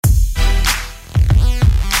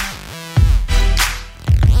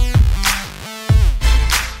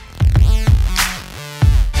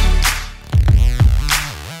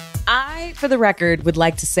for the record, would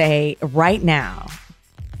like to say right now,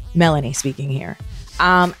 Melanie speaking here,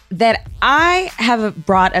 that I have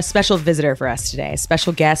brought a special visitor for us today, a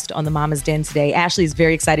special guest on the Mama's Den today. Ashley is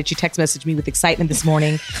very excited. She text messaged me with excitement this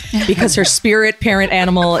morning because her spirit parent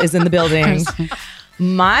animal is in the building.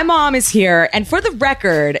 My mom is here. And for the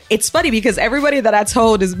record, it's funny because everybody that I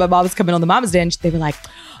told is my mom is coming on the Mama's Den, they were like,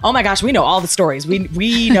 oh my gosh, we know all the stories.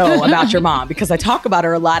 We know about your mom because I talk about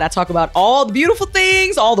her a lot. I talk about all the beautiful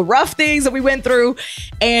things, all the rough things that we went through.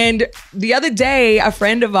 And the other day, a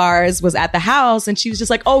friend of ours was at the house and she was just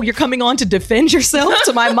like, oh, you're coming on to defend yourself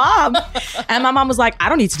to my mom. And my mom was like, I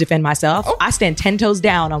don't need to defend myself. I stand 10 toes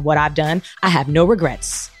down on what I've done. I have no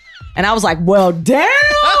regrets. And I was like, well, damn.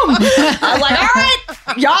 I was like, all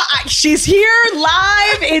right, y'all, she's here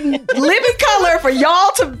live in living color for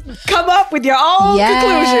y'all to come up with your own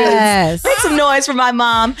conclusions. Make some noise for my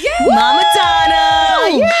mom, Mama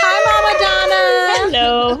Donna. Yay. Hi, Mama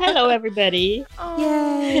Donna. Hello, everybody.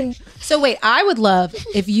 Yay. So wait, I would love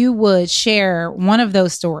if you would share one of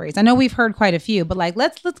those stories. I know we've heard quite a few, but like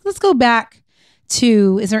let's go back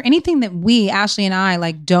to, is there anything that we, Ashley and I,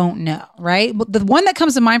 like don't know, right? The one that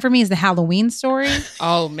comes to mind for me is the Halloween story.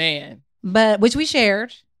 Oh, man. But which we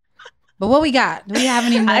shared. But what we got? Do we have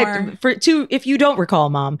any more? If you don't recall,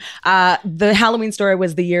 Mom, the Halloween story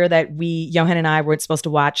was the year that Johan and I were supposed to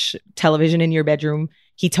watch television in your bedroom.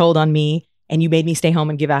 He told on me and you made me stay home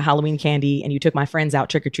and give out Halloween candy and you took my friends out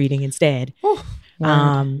trick-or-treating instead.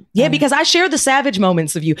 Because I share the savage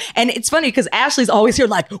moments of you. And it's funny because Ashley's always here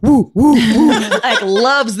like, woo, woo, woo, like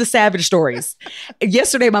loves the savage stories.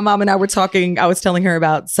 Yesterday, my mom and I were talking. I was telling her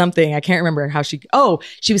about something. I can't remember how she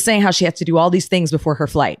was saying how she has to do all these things before her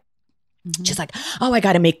flight. Mm-hmm. She's like, oh, I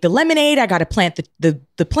got to make the lemonade. I got to plant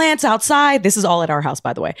the plants outside. This is all at our house,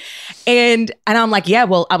 by the way. And I'm like, yeah,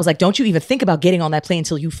 well, I was like, don't you even think about getting on that plane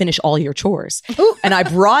until you finish all your chores. And I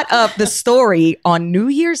brought up the story on New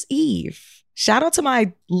Year's Eve. Shout out to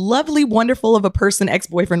my lovely, wonderful of a person,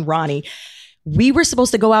 ex-boyfriend, Ronnie. We were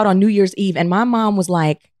supposed to go out on New Year's Eve and my mom was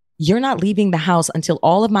like, you're not leaving the house until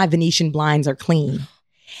all of my Venetian blinds are clean.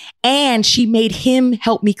 And she made him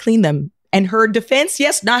help me clean them. And her defense,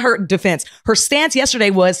 her stance yesterday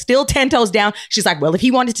was still 10 toes down. She's like, well, if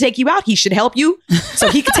he wanted to take you out, he should help you so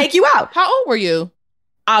he could take you out. How old were you?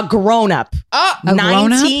 A grown up.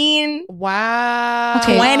 19. Wow.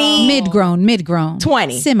 Okay. 20. Mid-grown.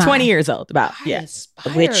 20. Semi. 20 years old, about. Yes.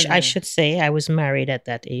 Which I should say I was married at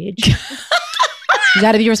that age. You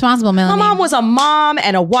got to be responsible, Melanie. My mom was a mom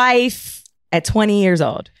and a wife at 20 years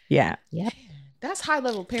old. Yeah. Yep. That's high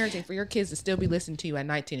level parenting for your kids to still be listening to you at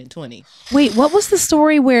 19 and 20. Wait, what was the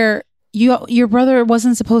story where your brother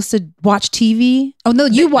wasn't supposed to watch TV? Oh, no,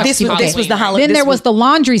 you watched TV. This was the Halloween. Then there was the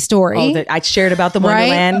laundry story. Oh, I shared about the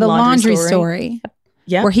Wonderland. Right? The laundry story.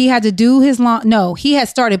 Yeah. Where he had to do his he had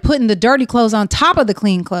started putting the dirty clothes on top of the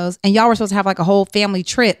clean clothes. And y'all were supposed to have like a whole family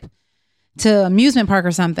trip to amusement park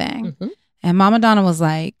or something. Mm-hmm. And Mama Donna was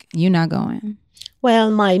like, you're not going. Well,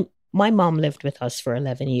 my mom lived with us for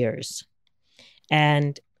 11 years.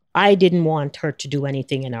 And I didn't want her to do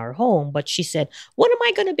anything in our home, but she said, what am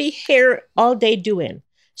I going to be here all day doing?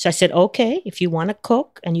 So I said, okay, if you want to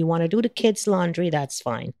cook and you want to do the kids' laundry, that's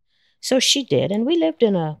fine. So she did. And we lived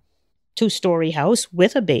in a 2-story house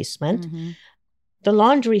with a basement. Mm-hmm. The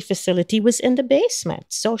laundry facility was in the basement.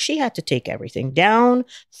 So she had to take everything down,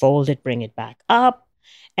 fold it, bring it back up,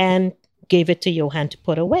 and gave it to Johan to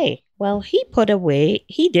put away. Well, he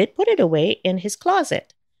did put it away in his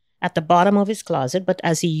closet. At the bottom of his closet, but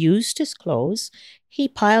as he used his clothes, he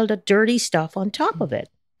piled the dirty stuff on top of it.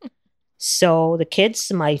 So the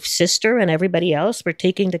kids, my sister and everybody else were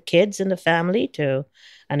taking the kids and the family to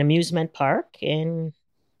an amusement park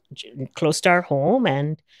close to our home.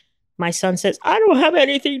 And my son says, I don't have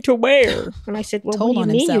anything to wear. And I said, well, what do you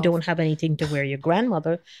mean you don't have anything to wear? Your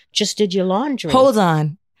grandmother just did your laundry. Hold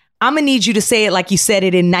on. I'm going to need you to say it like you said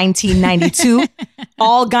it in 1992.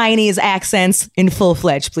 All Guyanese accents in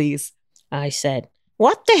full-fledged, please. I said,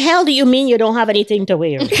 what the hell do you mean you don't have anything to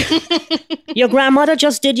wear? Your grandmother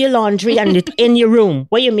just did your laundry and it's in your room.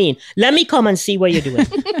 What do you mean? Let me come and see what you're doing.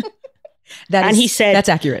 He said, that's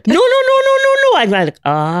accurate. No. I'm like,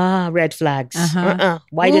 red flags.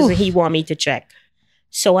 Why doesn't he want me to check?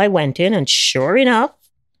 So I went in and sure enough,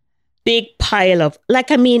 big pile of,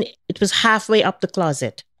 it was halfway up the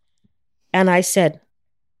closet. And I said,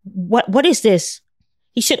 what is this?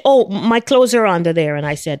 He said, oh, my clothes are under there. And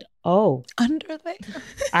I said, oh. Under there?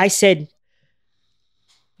 I said,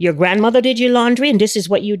 your grandmother did your laundry and this is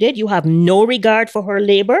what you did? You have no regard for her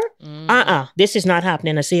labor? This is not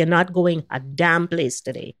happening. I said, you're not going a damn place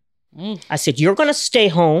today. I said, you're going to stay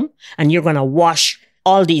home and you're going to wash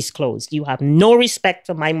all these clothes. You have no respect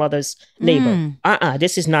for my mother's labor.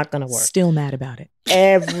 This is not going to work. Still mad about it.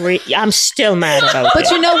 I'm still mad about it. But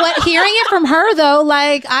you know what? Hearing it from her though,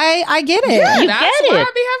 like I get it. You That's get why it.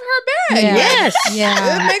 I be having her back. Yeah. Yes.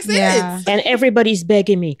 Yeah. It makes sense. And everybody's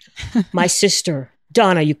begging me. My sister,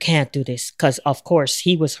 Donna, you can't do this. Because, of course,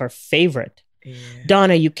 he was her favorite. Yeah.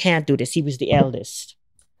 Donna, you can't do this. He was the eldest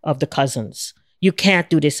of the cousins. You can't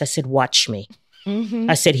do this. I said, watch me. Mhm.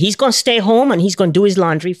 I said, he's going to stay home and he's going to do his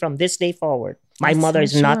laundry from this day forward. My That's mother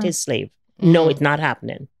so is not sure. his slave. No, it's not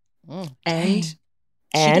happening. And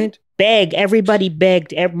And beg, everybody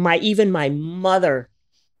begged. Even my mother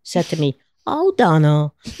said to me, oh,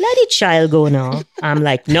 Donna, let the child go now. I'm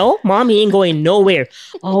like, no, Mom, he ain't going nowhere.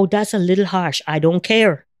 Oh, that's a little harsh. I don't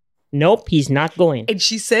care. Nope, he's not going. And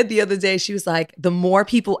she said the other day, she was like, the more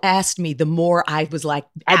people asked me, the more I was like,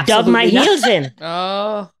 I dug my absolutely not. heels in.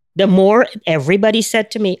 Oh. The more everybody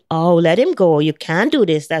said to me, oh, let him go. You can't do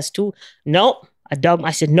this. That's too. Nope.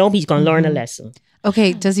 I said, no, he's going to learn a lesson.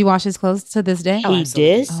 Okay, does he wash his clothes to this day? Oh, He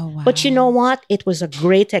absolutely. did. Oh, wow. But you know what? It was a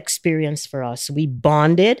great experience for us. We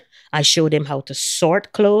bonded. I showed him how to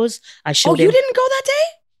sort clothes. I Oh, showed you him. didn't go that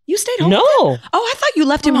day? You stayed home? No. Oh, I thought you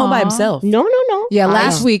left him home by Aw. himself. No. Yeah,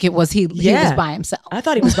 last Wow. week it was he was Yeah. by himself. I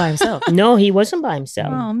thought he was by himself. No, he wasn't by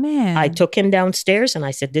himself. Oh man. I took him downstairs and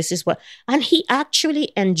I said, this is what. And he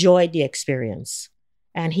actually enjoyed the experience.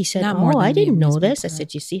 And he said, Not more oh, than I the didn't know amusement this. I park.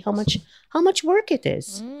 said, you see how much work it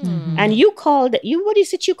is. Mhm. And you called, what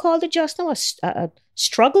is it you called it just now? A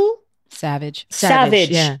struggle? Savage. Savage.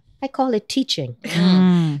 Yeah. I call it teaching.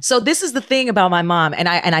 Mm. So this is the thing about my mom, and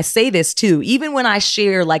I say this too, even when I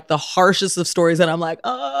share like the harshest of stories and I'm like,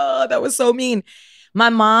 oh, that was so mean. My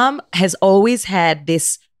mom has always had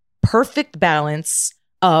this perfect balance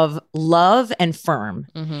of love and firm.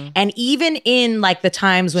 And even in like the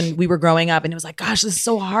times when we were growing up and it was like, gosh, this is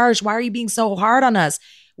so harsh. Why are you being so hard on us?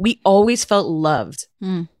 We always felt loved.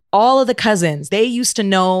 Mm. All of the cousins, they used to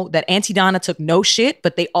know that Auntie Donna took no shit,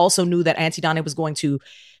 but they also knew that Auntie Donna was going to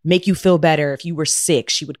make you feel better if you were sick.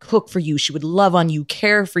 She would cook for you. She would love on you,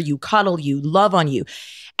 care for you, cuddle you, love on you.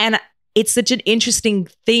 And it's such an interesting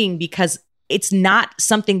thing because it's not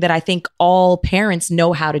something that I think all parents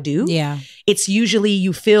know how to do. Yeah. It's usually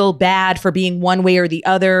you feel bad for being one way or the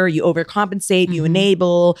other. You overcompensate, you Mhm.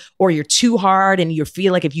 enable, or you're too hard and you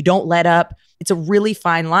feel like if you don't let up, it's a really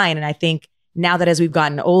fine line. And I think now that as we've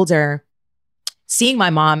gotten older, seeing my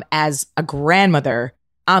mom as a grandmother,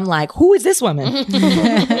 I'm like, who is this woman?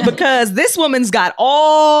 Because this woman's got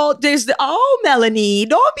Melanie,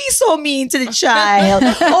 don't be so mean to the child.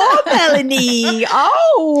 Oh, Melanie.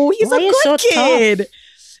 Oh, he's Why a you good so kid. tough?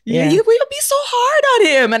 Yeah. Yeah. We'll be so hard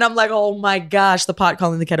on him. And I'm like, oh my gosh, the pot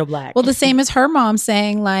calling the kettle black. Well, the same as her mom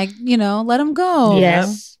saying, like, let him go.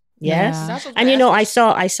 Yes. Yes. Yeah. That's what And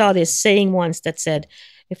I saw this saying once that said,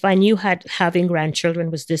 if I knew having grandchildren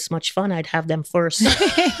was this much fun, I'd have them first.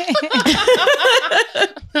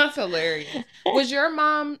 That's hilarious. Was your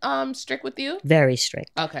mom strict with you? Very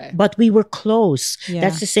strict. Okay. But we were close. Yeah.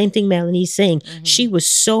 That's the same thing Melanie's saying. Mhm. She was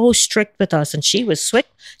so strict with us and she was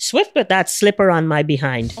swift with that slipper on my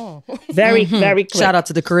behind. Oh. Very, Mhm. very quick. Shout out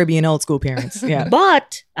to the Caribbean old school parents. Yeah.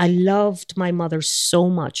 But I loved my mother so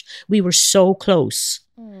much. We were so close.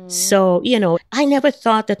 So, I never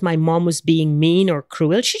thought that my mom was being mean or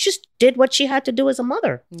cruel. She just did what she had to do as a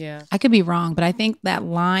mother. Yeah. I could be wrong, but I think that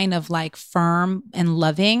line of like firm and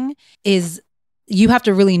loving is you have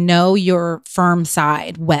to really know your firm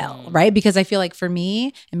side well, right? Because I feel like for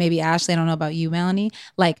me, and maybe Ashley, I don't know about you, Melanie,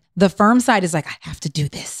 like the firm side is like, I have to do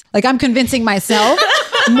this. Like I'm convincing myself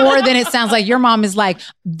more than it sounds like your mom is like,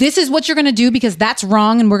 this is what you're going to do because that's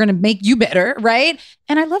wrong and we're going to make you better, right?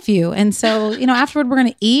 And I love you. And so, afterward we're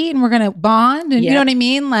going to eat and we're going to bond and you Yeah. know what I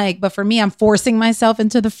mean? Like, but for me, I'm forcing myself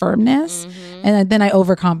into the firmness and then I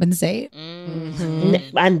overcompensate.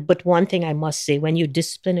 But one thing I must say, when you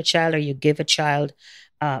discipline a child or you give a child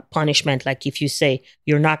punishment, like if you say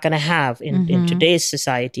you're not going to have in Mhm. today's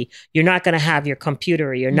society, you're not going to have your computer,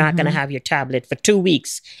 or you're not going to Mhm. have your tablet for 2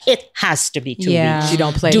 weeks. It has to be 2 Yeah. weeks. You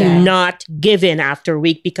don't play Do that. not give in after a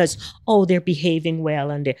week because they're behaving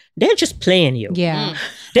well and they're just playing you. Yeah.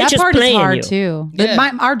 They're That just part is playing hard you. too.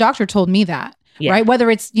 Yeah. Our doctor told me that. Yeah. Right.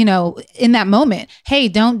 Whether it's, in that moment, hey,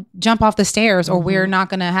 don't jump off the stairs or we're not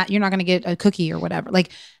going to you're not going to get a cookie or whatever. Like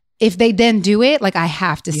if they then do it, like I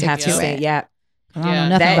have to You stick have to to it. say, yeah. I don't know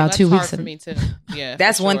nothing that- about That's 2 hard weeks. for me too. Yeah.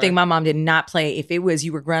 That's for one sure. thing my mom did not play. If it was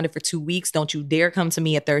you were grounded for 2 weeks, don't you dare come to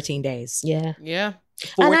me at 13 days. Yeah. Yeah.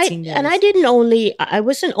 14 days. And I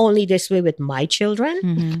wasn't only this way with my children,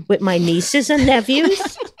 Mhm. with my nieces and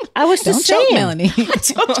nephews. I was the Don't same. choke, Melanie.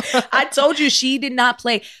 I told you she did not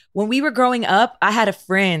play. When we were growing up, I had a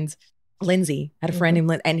friend Lindsay. I had a friend named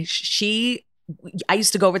Lindsay. And I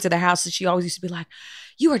used to go over to the house and she always used to be like,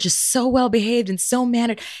 you are just so well behaved and so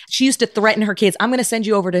mannered. She used to threaten her kids. I'm going to send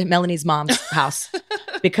you over to Melanie's mom's house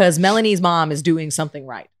because Melanie's mom is doing something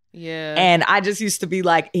right. Yeah. And I just used to be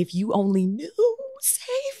like, if you only knew,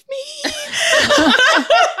 save me.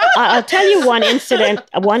 I'll tell you one incident.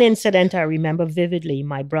 One incident I remember vividly.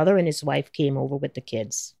 My brother and his wife came over with the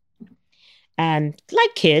kids. And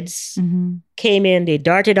like kids, came in, they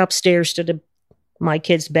darted upstairs to my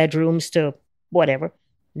kids' bedrooms to whatever.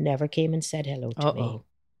 Never came and said hello to me.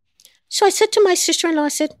 So I said to my sister-in-law, I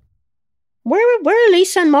said, where are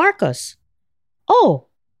Lisa and Marcus? Oh,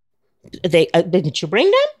 did you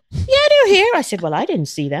bring them? Yeah, they're here. I said, well, I didn't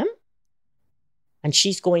see them. And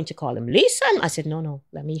she's going to call them Lisa. And I said, no,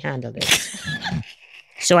 let me handle this.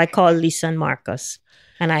 So I called Lisa and Marcus.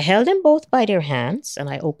 And I held them both by their hands. And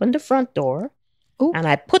I opened the front door. Ooh. And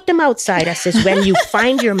I put them outside. I says, when you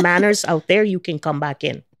find your manners out there, you can come back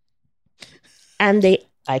in. And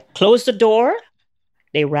I closed the door.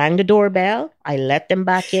 They rang the doorbell. I let them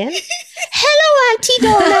back in. Hello, Auntie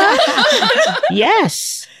Donna.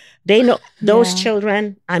 Yes. They know those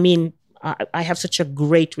children. I mean, I have such a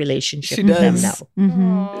great relationship with them now.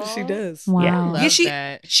 Mm-hmm. She does. Wow.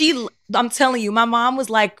 Yeah. I'm telling you, my mom was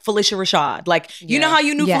like Felicia Rashad. Like, you know how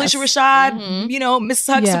you knew Felicia Rashad? You know,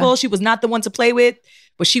 Mrs. Huxtable. She was not the one to play with,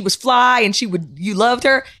 but she was fly and you loved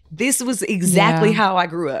her. This was exactly how I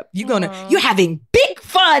grew up. You're having big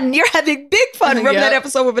fun. You're having big fun. Remember that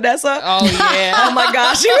episode with Vanessa? Oh, yeah. Oh my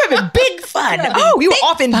gosh. You're having big fun. We were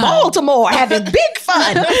off in Baltimore having big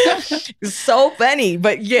fun. It's so funny.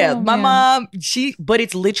 But my mom, but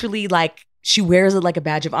it's literally like, she wears it like a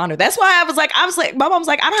badge of honor. That's why I was like, my mom's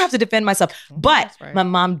like, I don't have to defend myself. But my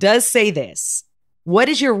mom does say this. What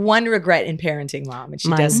is your one regret in parenting, Mom? And she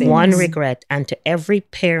does say one this. regret, and to every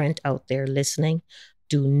parent out there listening,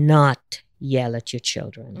 do not yell at your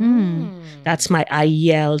children. I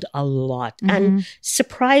yelled a lot. And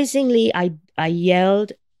surprisingly, I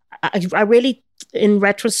yelled. I really, in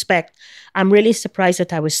retrospect, I'm really surprised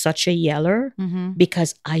that I was such a yeller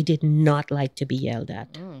because I did not like to be yelled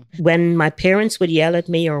at. When my parents would yell at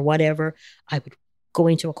me or whatever, I would go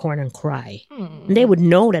into a corner and cry. And they would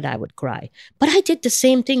know that I would cry. But I did the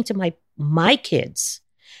same thing to my kids.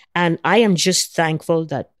 And I am just thankful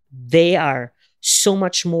that they are so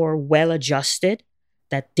much more well-adjusted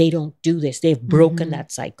that they don't do this. They've broken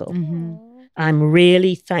that cycle. I'm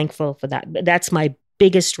really thankful for that. That's my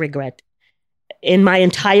biggest regret in my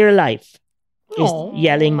entire life is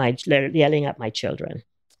yelling at my children.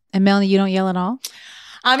 And Melanie, you don't yell at all?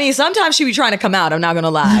 I mean, sometimes she be trying to come out. I'm not going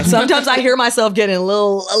to lie. Sometimes I hear myself getting a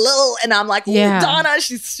little, and I'm like, Donna,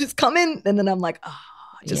 she's coming. And then I'm like,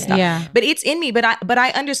 just stop. Yeah. But it's in me. But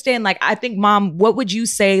I understand, like, I think, Mom, what would you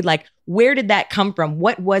say, like, where did that come from?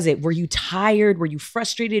 What was it? Were you tired? Were you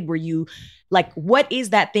frustrated? Were you like, what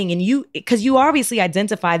is that thing? And because you obviously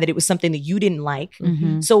identified that it was something that you didn't like.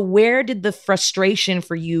 So where did the frustration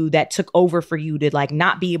for you that took over for you to like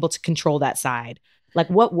not be able to control that side? Like,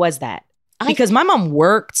 what was that? Because my mom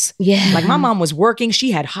worked. Yeah. Like my mom was working. She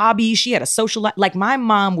had hobbies. She had a social life. Like my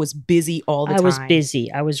mom was busy all the time. I was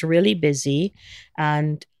busy. I was really busy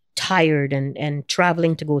and tired and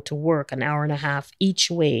traveling to go to work an hour and a half each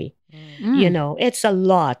way. You know, it's a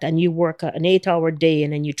lot. And you work an 8-hour day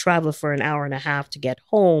and then you travel for an hour and a half to get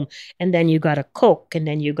home. And then you got to cook. And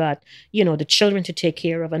then you got, the children to take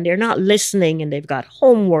care of. And they're not listening and they've got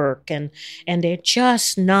homework and they're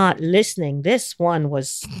just not listening. This one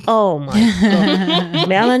was, oh my God.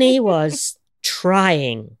 Melanie was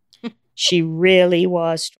trying. She really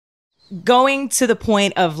was. Going to the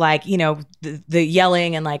point of like, the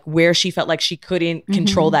yelling and like where she felt like she couldn't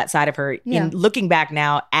control that side of her. Yeah. And looking back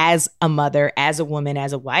now as a mother, as a woman,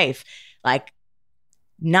 as a wife, like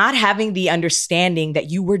not having the understanding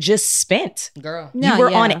that you were just spent. Girl. You were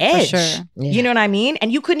on edge. For sure. Yeah. You know what I mean?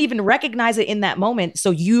 And you couldn't even recognize it in that moment.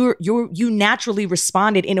 So you naturally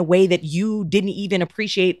responded in a way that you didn't even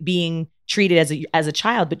appreciate being treated as a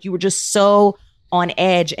child, but you were just so on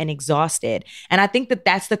edge and exhausted. And I think that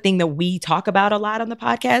that's the thing that we talk about a lot on the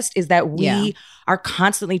podcast is that we are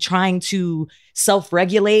constantly trying to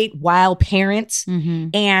self-regulate while parents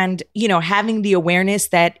and, having the awareness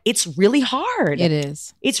that it's really hard. It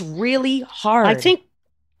is. It's really hard. I think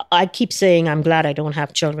I keep saying I'm glad I don't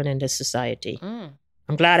have children in this society.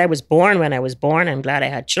 I'm glad I was born when I was born. I'm glad I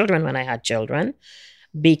had children when I had children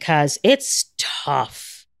because it's tough.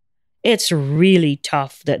 It's really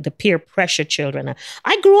tough, the peer pressure children.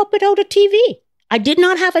 I grew up without a TV. I did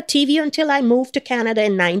not have a TV until I moved to Canada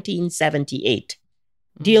in 1978.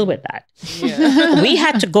 Deal with that. Yeah. We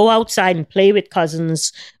had to go outside and play with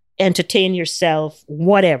cousins, entertain yourself,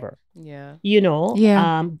 whatever. Yeah.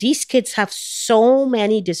 Yeah. These kids have so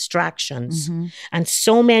many distractions and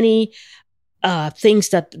so many things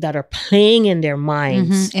that are playing in their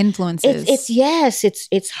minds. Influences.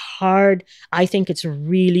 It's hard. I think it's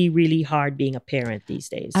really, really hard being a parent these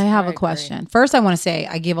days. I have I a agree. question. First, I want to say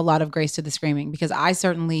I give a lot of grace to the screaming because I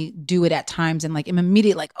certainly do it at times and like I'm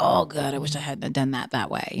immediately like, oh God, I wish I hadn't done that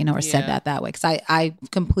way, or said that way. Because I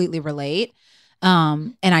completely relate.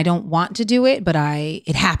 And I don't want to do it, but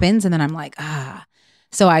it happens. And then I'm like,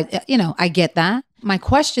 so I get that. My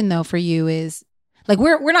question though for you is like,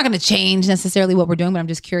 we're not going to change necessarily what we're doing, but I'm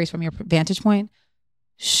just curious from your vantage point.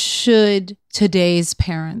 Should today's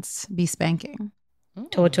parents be spanking?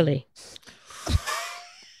 Totally.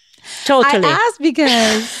 I asked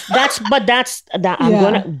because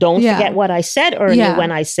don't forget what I said earlier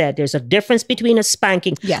when I said there's a difference between a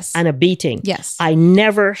spanking and a beating. Yes. I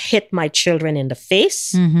never hit my children in the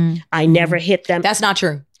face. I never hit them. That's not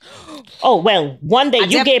true. Oh, well, one day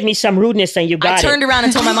you gave me some rudeness and you got it. I turned around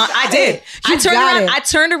and told my mom, I did. I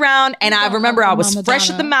turned around and I remember I was Mama fresh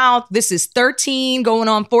Donna. at the mouth. This is 13 going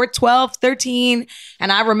on 12, 13.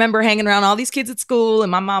 And I remember hanging around all these kids at school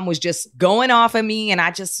and my mom was just going off at me. And I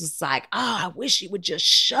just was like, I wish she would just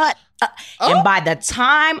shut up. And by the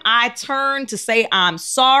time I turned to say, I'm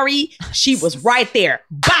sorry, she was right there.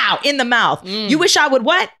 Bow, in the mouth. You wish I would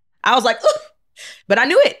what? I was like, ugh. But I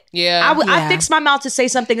knew it. Yeah. I fixed my mouth to say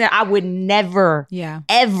something that I would never,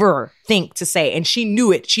 ever think to say. And she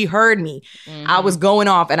knew it. She heard me. I was going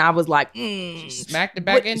off and I was like, smacked it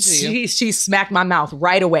back into you. She smacked my mouth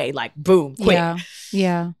right away. Like, boom, quick.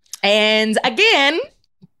 Yeah. And again,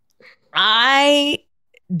 I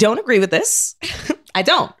don't agree with this. I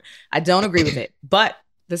don't agree with it. But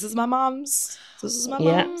this is my mom's.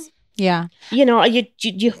 Yeah.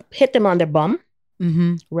 You hit them on their bum.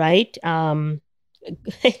 Right?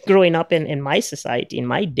 Growing up in my society, in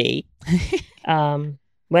my day, when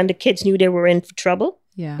the kids knew they were in for trouble,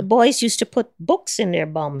 the boys used to put books in their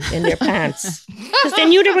bum, in their pants, because they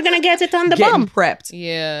knew they were going to get it on the bum. Prepped.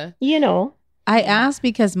 Yeah. I asked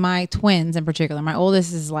because my twins in particular, my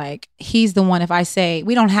oldest is like, he's the one, if I say,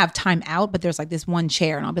 we don't have time out, but there's like this one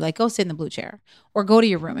chair, and I'll be like, go sit in the blue chair or go to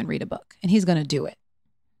your room and read a book. And he's going to do it.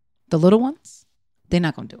 The little ones, they're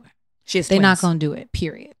not going to do it. They're not going to do it,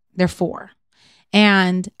 period. They're 4.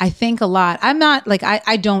 And I think a lot, I'm not like,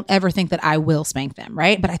 I don't ever think that I will spank them,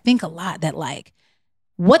 right? But I think a lot that like,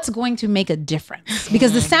 what's going to make a difference?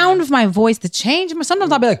 Because the sound of my voice, the change,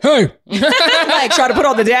 sometimes I'll be like, hey, like try to put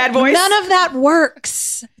on the dad voice. None of that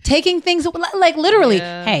works. Taking things, like literally,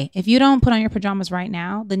 hey, if you don't put on your pajamas right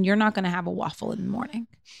now, then you're not going to have a waffle in the morning,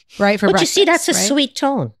 right? For but breakfast, you see, that's a right? sweet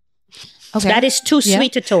tone. Okay. That is too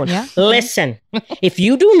sweet a tone. Yeah. Listen, if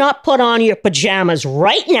you do not put on your pajamas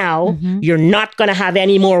right now, you're not going to have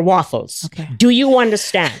any more waffles. Okay. Do you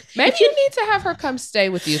understand? Maybe you need to have her come stay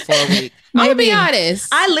with you for a week. I'll be honest.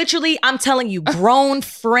 I'm telling you, grown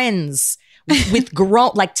friends with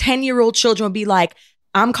like 10-year-old children would be like,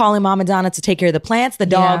 I'm calling Mama Donna to take care of the plants, the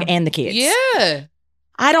dog, and the kids. Yeah.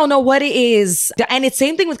 I don't know what it is. And it's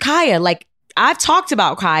same thing with Kaya. Like, I've talked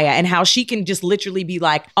about Kaya and how she can just literally be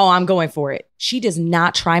like, oh, I'm going for it. She does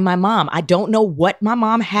not try my mom. I don't know what my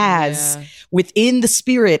mom has within the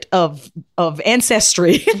spirit of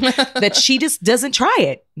ancestry that she just doesn't try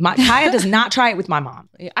it. Kaya does not try it with my mom.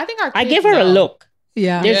 Yeah, I think I give her a look.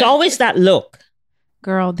 Yeah. There's always that look.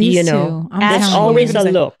 Girl, these two. There's always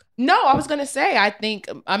a look. No, I was going to say,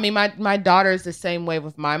 my daughter is the same way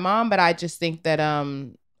with my mom, but I just think that,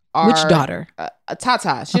 which daughter?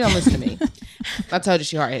 Tata. She don't listen to me. I told you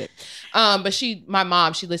she hard-headed. But she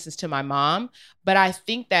listens to my mom. But I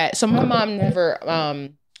think that, so my mom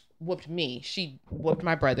never whooped me. She whooped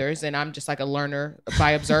my brothers, and I'm just like a learner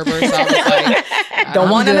by observer. So I was like,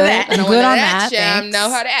 don't want none of that. I don't good want on that. that. I know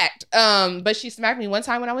how to act. But she smacked me one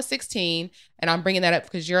time when I was 16, and I'm bringing that up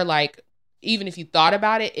because you're like, even if you thought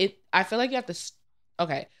about it, I feel like you have to,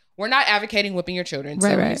 okay. We're not advocating whipping your children.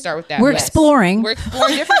 So we start with that. We're exploring. We're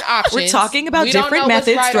exploring different options. We're talking about different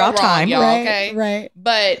methods throughout time. Y'all, right, okay? Right.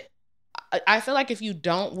 But I feel like if you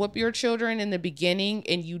don't whoop your children in the beginning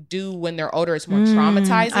and you do when they're older, it's more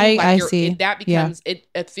traumatizing. I see. That becomes,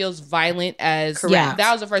 it feels violent as, Correct.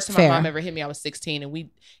 That was the first time my mom ever hit me. I was 16 and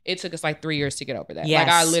it took us like 3 years to get over that. Yes.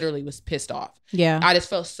 Like I literally was pissed off. Yeah. I just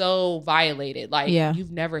felt so violated. Like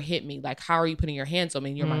you've never hit me. Like how are you putting your hands on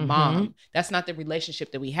me? You're my mom. That's not the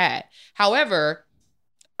relationship that we had. However,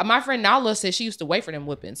 my friend Nala said she used to wait for them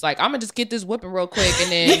whippings. Like, I'm gonna just get this whipping real quick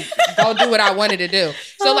and then go do what I wanted to do.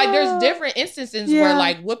 So like, there's different instances where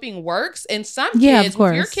like whooping works, and some kids,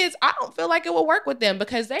 with your kids, I don't feel like it will work with them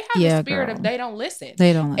because they have the spirit of they don't listen.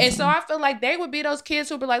 They don't listen. And so I feel like they would be those kids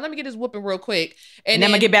who would be like, let me get this whooping real quick, and then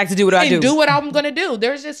I'm gonna get back to do what I do. Do what I'm gonna do.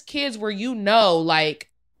 There's just kids where like,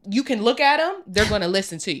 you can look at them, they're gonna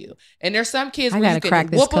listen to you, and there's some kids where you can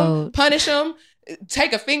whoop them, punish them,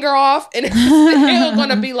 take a finger off, and it's still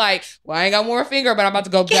gonna be like, well, I ain't got more finger, but I'm about to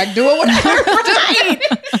go back doing what I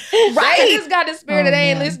right. They just got the spirit that they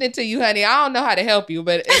ain't listening to you, honey. I don't know how to help you,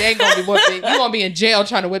 but it ain't gonna be whipping. You gonna be in jail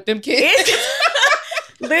trying to whip them kids.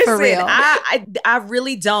 Listen, for real. I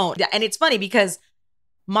really don't. And it's funny because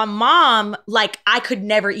my mom, like, I could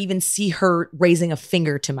never even see her raising a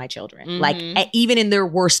finger to my children, like even in their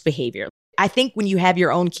worst behavior. I think when you have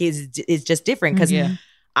your own kids, it's just different because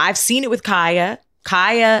I've seen it with Kaya.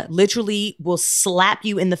 Kaya literally will slap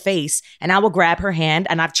you in the face, and I will grab her hand,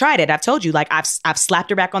 and I've tried it. I've told you, like, I've slapped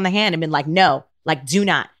her back on the hand and been like, no, like, do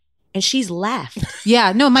not. And she's laughed.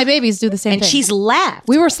 Yeah, no, my babies do the same thing. And she's laughed.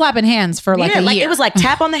 We were slapping hands for like a year. It was like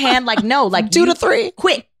tap on the hand, like, no, like 2 to 3.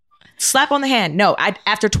 Quick. Slap on the hand. No,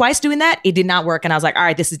 after twice doing that, it did not work. And I was like, all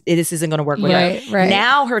right, this isn't going to work with her. Right.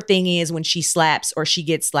 Now her thing is when she slaps or she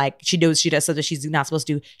gets like, she does something she's not supposed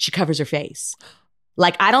to do, she covers her face.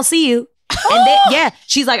 Like, I don't see you. And then,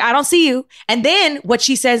 she's like, I don't see you. And then what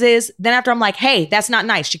she says is, then after I'm like, hey, that's not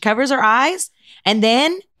nice. She covers her eyes. And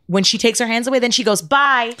then when she takes her hands away, then she goes,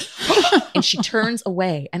 bye. And she turns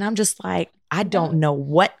away. And I'm just like, I don't know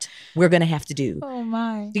what we're going to have to do. Oh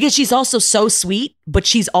my. Because she's also so sweet, but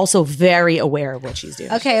she's also very aware of what she's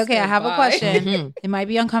doing. Okay. I have a question. It might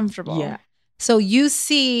be uncomfortable. Yeah. So you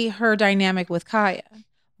see her dynamic with Kaya.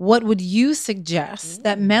 What would you suggest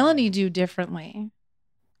that Melanie do differently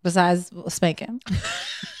besides spanking?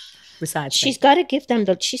 She's got to give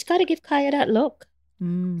Kaya that look.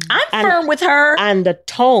 I'm firm with her. And the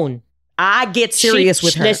tone. I get serious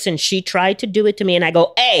with her. Listen, she tried to do it to me and I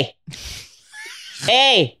go, hey,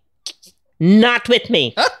 not with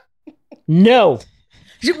me. No.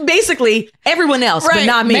 Basically, everyone else, but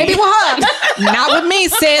not me. Maybe with her. Not with me,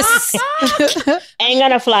 sis. Ain't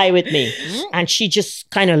gonna fly with me. And she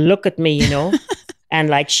just kind of look at me, and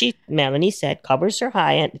like Melanie said, covers her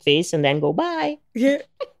face and then go, bye. Yeah.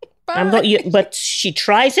 Bye. But she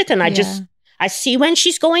tries it and I see when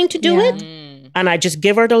she's going to do it, and I just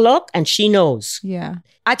give her the look, and she knows. Yeah.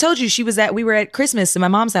 I told you we were at Christmas in my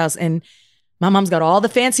mom's house, and my mom's got all the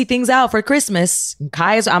fancy things out for Christmas. And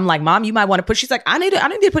I'm like, Mom, you might want to put. She's like, I need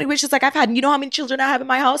to put it away. She's like, you know how many children I have in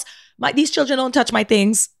my house? These children don't touch my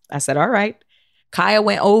things. I said, all right. Kaya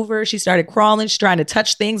went over. She started crawling. She's trying to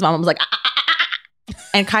touch things. My mom was like,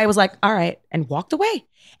 and Kaya was like, all right, and walked away.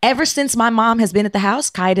 Ever since my mom has been at the house,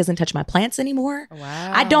 Kaya doesn't touch my plants anymore.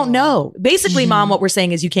 Wow. I don't know. Basically, Mom, what we're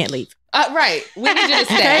saying is you can't leave. Right. We need you to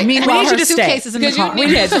stay. Meanwhile, we need her you to suitcases in the car. You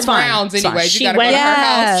need some rounds anyway. She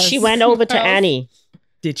went over to Annie.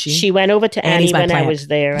 Did she? She went over to Annie's Annie when I was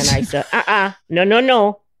there, and I said,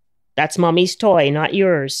 no. That's Mommy's toy, not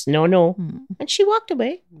yours. No. And she walked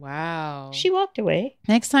away. Wow. She walked away.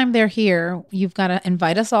 Next time they're here, you've got to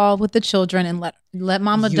invite us all with the children and let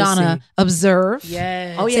Mama Donna observe.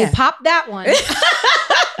 Yes. Oh, yeah. Say, pop that one.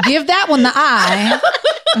 Give that one the eye.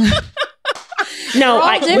 No,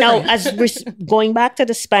 as we're going back to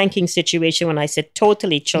the spanking situation, when I said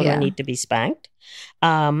totally children need to be spanked,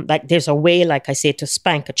 like there's a way, like I say, to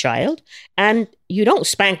spank a child, and you don't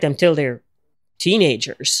spank them till they're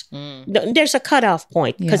teenagers. There's a cutoff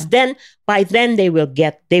point because by then they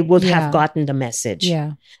would have gotten the message.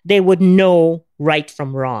 Yeah, they would know right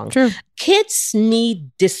from wrong. True. Kids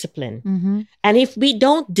need discipline, and if we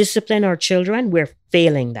don't discipline our children, we're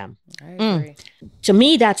failing them. I agree. To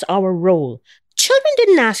me, that's our role. Children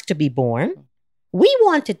didn't ask to be born. We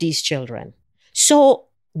wanted these children, so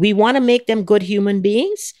we want to make them good human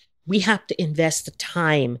beings. We have to invest the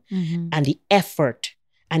time and the effort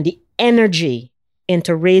and the energy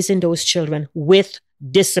into raising those children with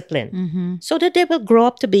discipline so that they will grow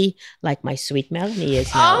up to be like my sweet Melanie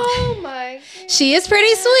is now. Oh my God. She is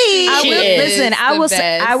pretty sweet.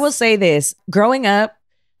 I will say this. Growing up,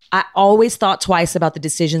 I always thought twice about the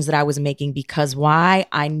decisions that I was making because why?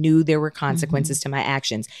 I knew there were consequences to my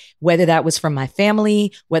actions, whether that was from my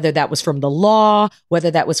family, whether that was from the law,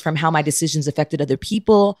 whether that was from how my decisions affected other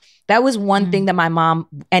people. That was one thing that my mom,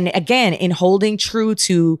 and again, in holding true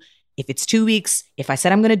to, if it's 2 weeks, if I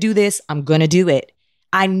said I'm going to do this, I'm going to do it.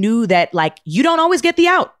 I knew that like, you don't always get the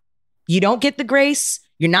out. You don't get the grace.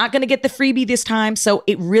 You're not going to get the freebie this time. So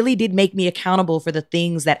it really did make me accountable for the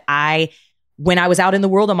things that I when I was out in the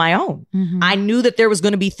world on my own. Mhm. I knew that there was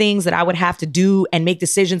going to be things that I would have to do and make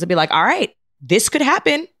decisions and be like, all right, this could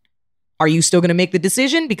happen. Are you still going to make the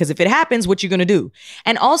decision? Because if it happens, what you going to do?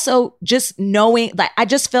 And also just knowing, like, I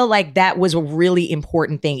just felt like that was a really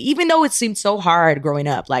important thing, even though it seemed so hard growing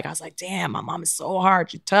up. Like, I was like, damn, my mom is so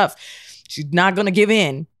hard. She's tough. She's not going to give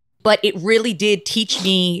in. But it really did teach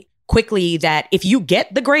me quickly that if you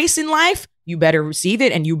get the grace in life, you better receive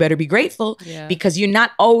it and you better be grateful because you're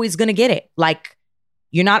not always going to get it. Like,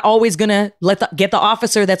 you're not always going to get the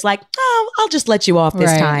officer that's like, oh, I'll just let you off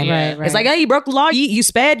this time. Right. It's like, hey, you broke the law. You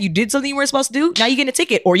sped. You did something you weren't supposed to do. Now you get a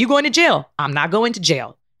ticket or you going to jail. I'm not going to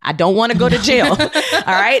jail. I don't want to go to jail. All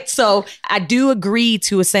right. So I do agree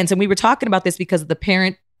to a sense. And we were talking about this because of the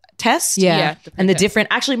parent test. Yeah. And the different,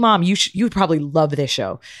 actually, Mom, you would probably love this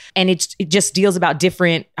show. And it just deals about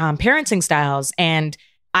different parenting styles. And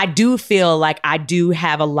I do feel like I do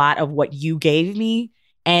have a lot of what you gave me.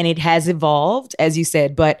 And it has evolved, as you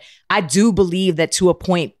said. But I do believe that to a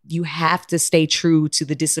point, you have to stay true to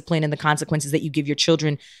the discipline and the consequences that you give your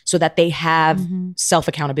children so that they have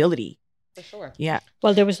self-accountability. For sure. Yeah.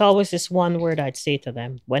 Well, there was always this one word I'd say to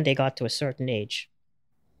them when they got to a certain age.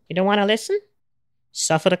 You don't want to listen?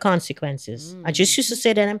 Suffer the consequences. I just used to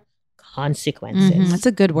say to them, consequences. Mhm. That's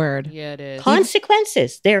a good word. Yeah, it is.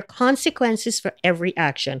 Consequences. There are consequences for every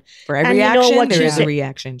action. For every And you know action, what there you is a said-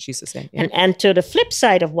 reaction, she used to say. Yeah. And to the flip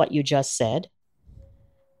side of what you just said,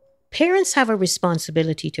 parents have a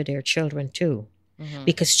responsibility to their children too,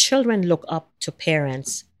 because children look up to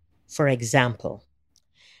parents for example.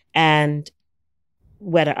 And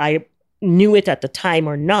whether I knew it at the time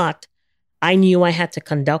or not, I knew I had to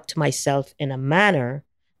conduct myself in a manner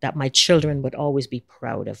that my children would always be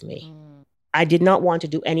proud of me. I did not want to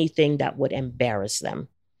do anything that would embarrass them.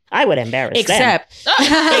 I would embarrass them. Except,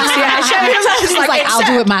 She's like, I'll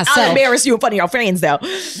do it myself. I'll embarrass you in front of your friends, though.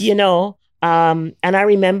 You know, and I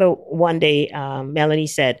remember one day Melanie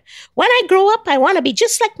said, when I grow up, I want to be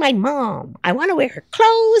just like my mom. I want to wear her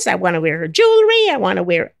clothes. I want to wear her jewelry. I want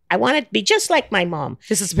to be just like my mom.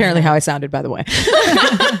 This is apparently how I sounded, by the way.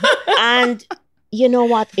 And you know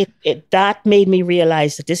what? That made me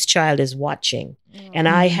realize that this child is watching. And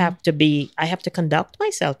I have to conduct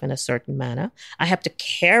myself in a certain manner. I have to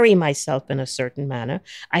carry myself in a certain manner.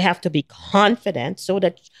 I have to be confident so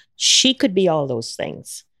that she could be all those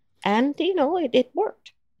things. And, you know, it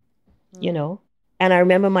worked, you know. And I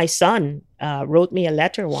remember my son wrote me a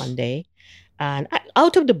letter one day, and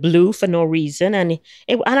out of the blue for no reason. And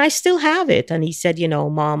I still have it. And he said, you know,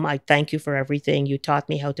 Mom, I thank you for everything. You taught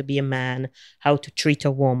me how to be a man, how to treat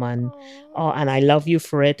a woman. And I love you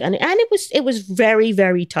for it. And it was very,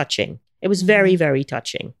 very touching. It was very, very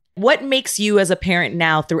touching. What makes you as a parent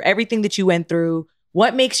now, through everything that you went through,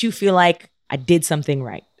 what makes you feel like I did something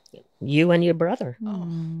right? You and your brother.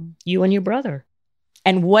 You and your brother.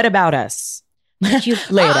 And what about us? You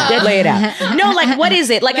Lay it out. Lay it out. No, like, what is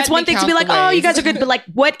it? Like, it's Let one me thing to count be the like, oh, you ways. guys are good. But like,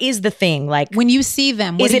 what is the thing? Like, When you see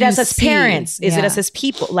them, what is do it you us as see? parents? Is it Yeah. us as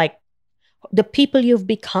people? Like, the people you've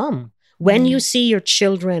become. When you see your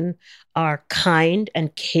children are kind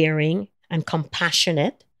and caring and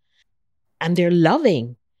compassionate, and they're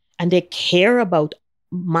loving, and they care about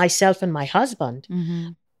myself and my husband,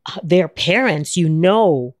 Mhm. their parents, you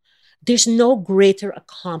know, there's no greater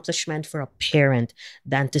accomplishment for a parent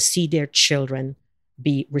than to see their children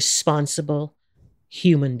be responsible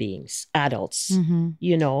human beings, adults, Mhm.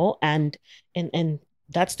 you know, and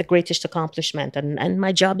that's the greatest accomplishment. And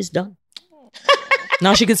my job is done.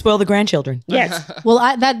 now she could spoil the grandchildren. Yes. Well,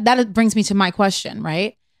 that brings me to my question,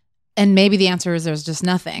 right? And maybe the answer is there's just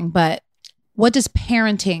nothing, but what does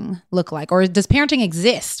parenting look like? Or does parenting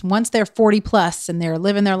exist once they're 40 plus and they're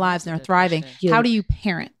living their lives and they're thriving? Yeah. How do you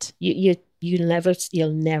parent?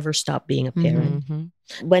 You'll never stop being a parent. Mhm.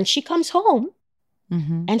 When she comes home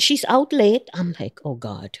Mm-hmm. and she's out late, I'm like, oh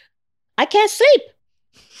God, I can't sleep.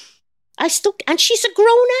 And she's a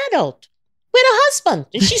grown adult with a husband.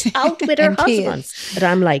 And she's out with her And kids. husband. And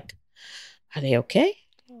I'm like, are they okay?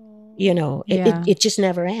 You know, Yeah. it just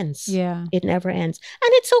never ends. Yeah. It never ends.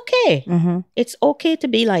 And it's okay. Mm-hmm. It's okay to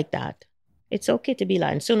be like that. It's okay to be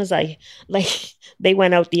like. As soon as they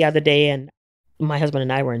went out the other day and my husband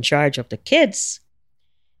and I were in charge of the kids,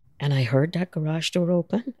 and I heard that garage door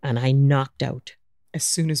open and I knocked out. As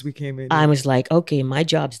soon as we came in, I was like, okay, my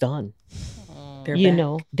job's done. they're You back.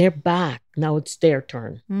 know, they're back. Now it's their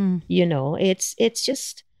turn. Mm. You know, it's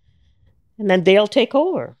just, and then they'll take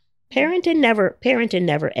over. Parenting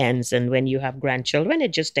never ends. And when you have grandchildren,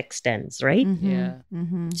 it just extends, right? Mm-hmm. Yeah.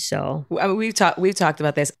 Mm-hmm. So I mean, we've talked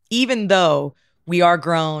about this. Even though we are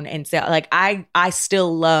grown, and so, like, I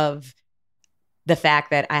still love the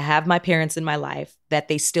fact that I have my parents in my life, that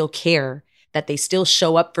they still care, that they still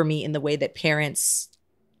show up for me in the way that parents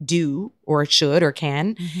do or should or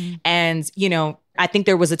can. And, you know, I think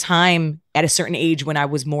there was a time at a certain age when I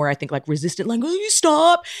was more, I think, like resistant, like, will you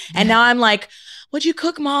stop? And now I'm like, what'd you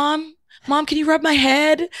cook, Mom? Mom, can you rub my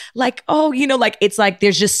head? Like, oh, you know, like, it's like,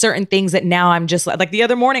 there's just certain things that now I'm just like the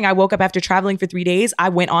other morning I woke up after traveling for 3 days. I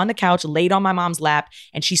went on the couch, laid on my mom's lap,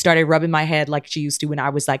 and she started rubbing my head like she used to when I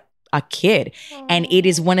was like a kid. Aww. And it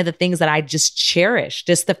is one of the things that I just cherish,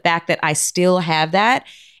 just the fact that I still have that.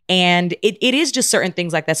 And it is just certain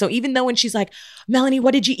things like that. So even though when she's like, Melanie,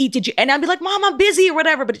 what did you eat? And I'd be like, Mom, I'm busy or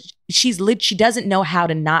whatever. But she doesn't know how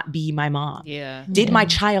to not be my mom. Yeah. Did my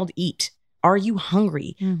child eat? Are you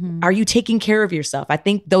hungry? Are you taking care of yourself? I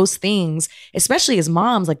think those things, especially as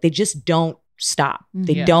moms, like they just don't stop.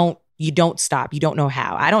 You don't stop. You don't know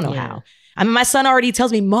how. I don't know how. I mean, my son already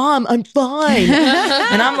tells me, Mom, I'm fine.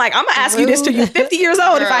 And I'm like, I'm going to ask you this till you're 50 years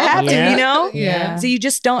old if I have to, you know? Yeah. So you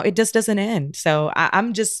just don't, it just doesn't end. So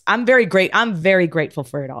I'm very grateful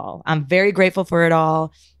for it all. I'm very grateful for it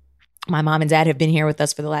all. My mom and dad have been here with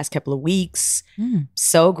us for the last couple of weeks.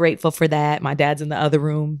 So grateful for that. My dad's in the other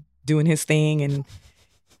room doing his thing, and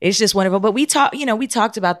it's just wonderful. But we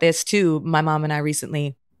talked about this too, my mom and I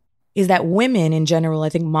recently, is that women in general, I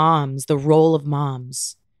think moms, the role of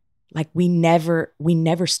moms, like we never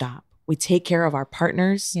stop. We take care of our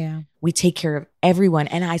partners. Yeah. We take care of everyone.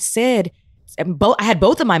 And I said, I had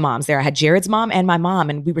both of my moms there. I had Jared's mom and my mom,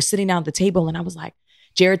 and we were sitting down at the table, and I was like,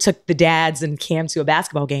 Jared took the dads and Cam to a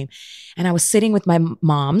basketball game. And I was sitting with my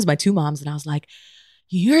moms, my two moms, and I was like,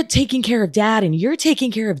 you're taking care of dad, and you're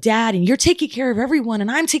taking care of dad, and you're taking care of everyone,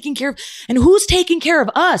 and I'm taking care of, and who's taking care of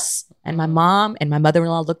us? And my mom and my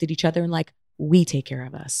mother-in-law looked at each other and like, we take care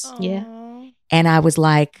of us. Aww. Yeah. And I was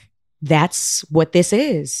like, that's what this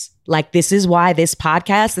is. Like, this is why this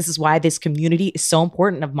podcast, this is why this community is so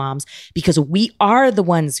important of moms, because we are the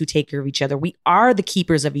ones who take care of each other. We are the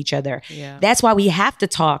keepers of each other. Yeah. That's why we have to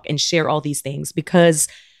talk and share all these things, because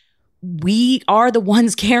we are the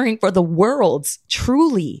ones caring for the world,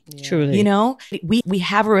 truly. Yeah. Truly. You know, we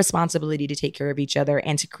have a responsibility to take care of each other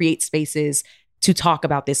and to create spaces to talk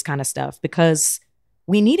about this kind of stuff, because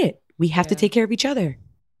we need it. We have to take care of each other.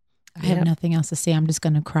 I have nothing else to say. I'm just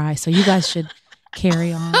going to cry. So you guys should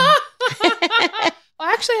carry on. Well,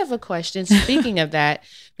 I actually have a question. Speaking of that,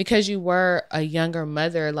 because you were a younger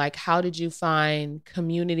mother, like, how did you find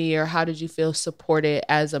community, or how did you feel supported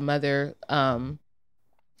as a mother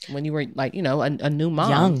when you were, like, you know, a new mom?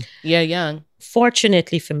 Young. Yeah, young.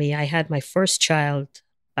 Fortunately for me, I had my first child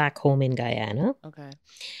back home in Guyana. Okay.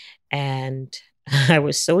 And I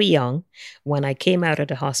was so young. When I came out of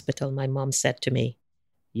the hospital, my mom said to me,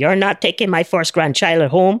 "You're not taking my first grandchild at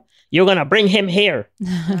home. You're going to bring him here."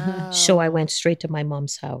 Wow. So I went straight to my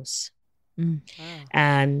mom's house. Wow.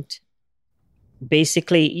 And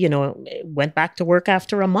basically, you know, went back to work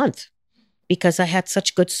after a month because I had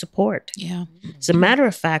such good support. Yeah. As a matter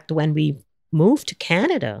of fact, when we moved to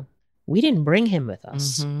Canada, we didn't bring him with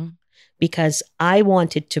us because I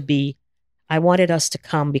wanted us to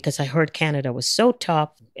come because I heard Canada was so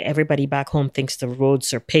top. Everybody back home thinks the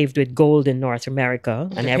roads are paved with gold in North America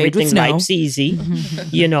and everything life's easy.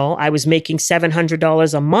 You know, I was making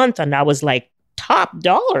 $700 a month and that was like top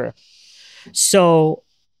dollar. So,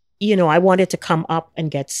 you know, I wanted to come up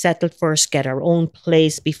and get settled first, get our own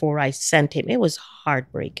place before I sent him. It was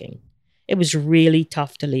heartbreaking. It was really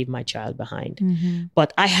tough to leave my child behind.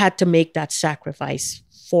 But I had to make that sacrifice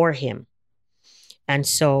for him. And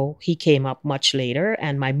so he came up much later,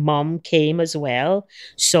 and my mom came as well.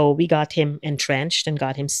 So we got him entrenched and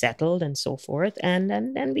got him settled and so forth. And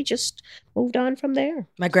then we just moved on from there.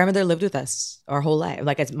 My grandmother lived with us our whole life.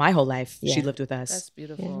 Like, it's my whole life, she lived with us. That's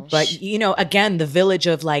beautiful. But, you know, again, the village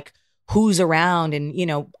of like who's around, and, you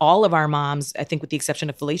know, all of our moms, I think with the exception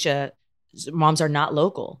of Felicia, moms are not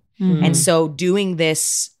local. And so doing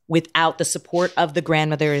this without the support of the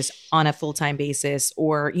grandmothers on a full-time basis,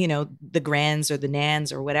 or, you know, the grands or the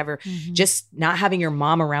nans or whatever, just not having your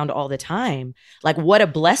mom around all the time. Like, what a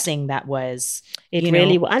blessing that was. It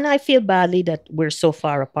really was. And I feel badly that we're so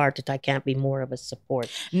far apart that I can't be more of a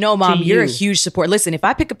support. No, Mom, you're a you. huge support. Listen, if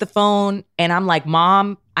I pick up the phone and I'm like,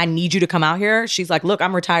 Mom, I need you to come out here, she's like, look,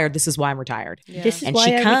 I'm retired. This is why I'm retired. Yeah. This is And why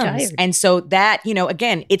she I comes. retired. And so that, you know,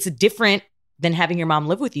 again, it's different than having your mom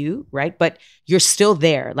live with you, right? But you're still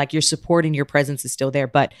there. Like, your support and your presence is still there.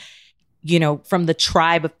 But, you know, from the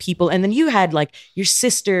tribe of people, and then you had like your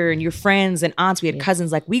sister and your friends and aunts. We had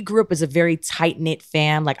cousins. Like, we grew up as a very tight-knit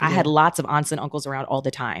fam. Like, I had lots of aunts and uncles around all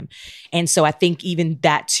the time. And so I think even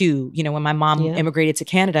that too, you know, when my mom immigrated to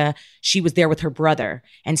Canada, she was there with her brother.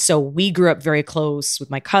 And so we grew up very close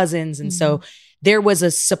with my cousins. And so there was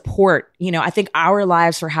a support. I think our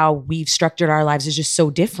lives, for how we've structured our lives, is just so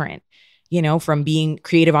different. From being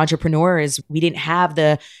creative entrepreneurs, we didn't have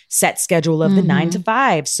the set schedule of the 9 to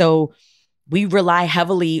 5. So we rely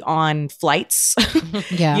heavily on flights,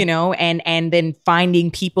 Yeah. and then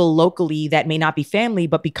finding people locally that may not be family,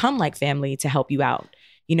 but become like family to help you out,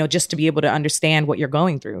 just to be able to understand what you're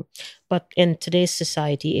going through. But in today's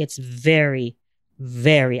society, it's very,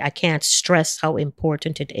 very, I can't stress how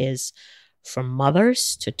important it is for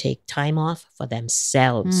mothers to take time off for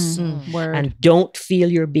themselves. Word. And don't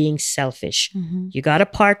feel you're being selfish. You got a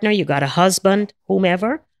partner, you got a husband,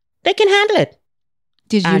 whomever, they can handle it.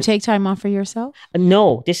 Did you And- take time off for yourself?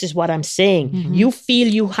 No, this is what I'm saying. Mhm. You feel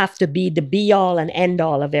you have to be the be all and end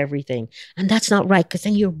all of everything. And that's not right, because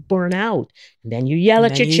then you're burnt out. And then you yell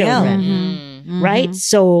And at then your you yell. children, right?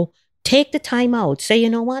 So take the time out. Say, you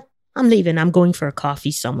know what? I'm leaving. I'm going for a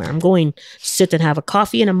coffee somewhere. I'm going sit and have a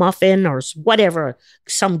coffee and a muffin or whatever,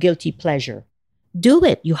 some guilty pleasure. Do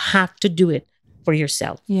it. You have to do it for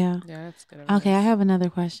yourself. Yeah. Yeah, that's good. Okay, I have another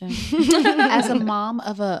question. As a mom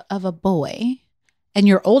of a boy, and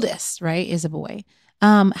your oldest, right, is a boy,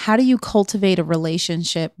 how do you cultivate a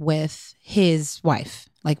relationship with his wife?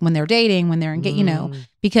 Like when they're dating, when they're engaged,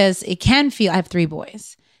 because it can feel, I have 3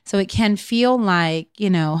 boys. So it can feel like,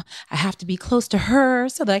 I have to be close to her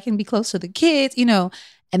so that I can be close to the kids,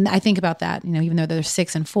 and I think about that, even though they're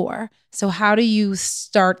 6 and 4. So how do you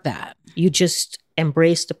start that? You just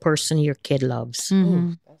embrace the person your kid loves.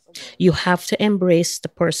 Mhm. You have to embrace the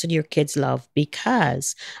person your kids love,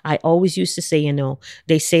 because I always used to say,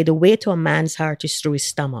 they say the way to a man's heart is through his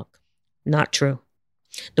stomach. Not true.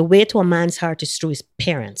 The way to a man's heart is through his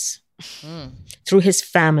parents, through his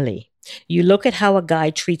family. You look at how a guy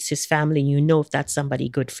treats his family, you know if that's somebody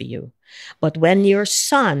good for you. But when your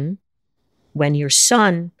son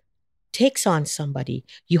takes on somebody,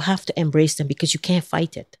 you have to embrace them, because you can't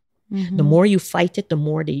fight it. The more you fight it, the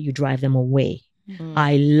more that you drive them away.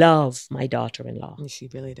 I love my daughter-in-law. She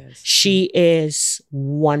really does. She is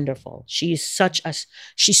wonderful. She's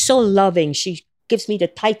so loving. She gives me the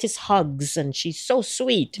tightest hugs, and she's so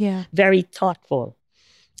sweet. Yeah. Very thoughtful.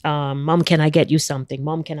 Mom, can I get you something?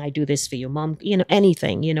 Mom, can I do this for you? Mom,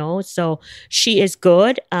 anything, So she is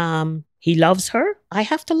good. He loves her. I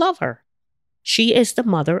have to love her. She is the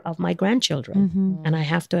mother of my grandchildren, and I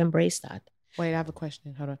have to embrace that. Wait, I have a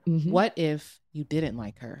question. Hold on. Mhm. What if you didn't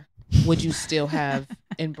like her? Would you still have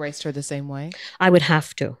embraced her the same way? I would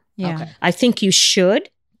have to. Yeah. Okay. I think you should,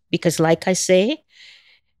 because like I say,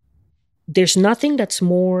 there's nothing that's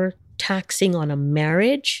more taxing on a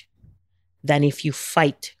marriage than if you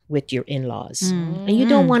fight with your in-laws. And you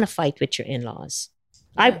don't want to fight with your in-laws.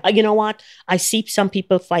 You know what? I see some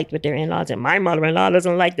people fight with their in-laws, and my mother-in-law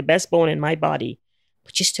doesn't like the best bone in my body.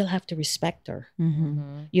 But you still have to respect her.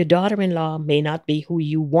 Your daughter-in-law may not be who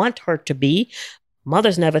you want her to be.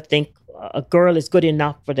 Mothers never think a girl is good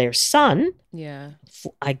enough for their son. Yeah.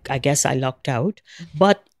 I guess I lucked out.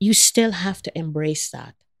 But you still have to embrace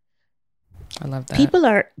that. I love that.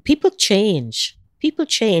 People change. People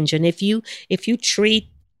change. And if you treat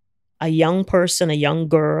a young person, a young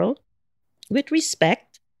girl, with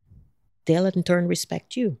respect, they'll in turn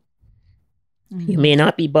respect you. You may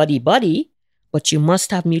not be buddy, but you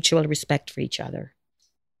must have mutual respect for each other.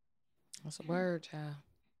 That's a word, child.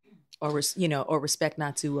 Or respect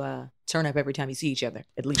not to turn up every time you see each other,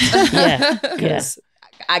 at least. Yeah. Because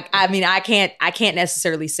I can't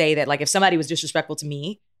necessarily say that, like, if somebody was disrespectful to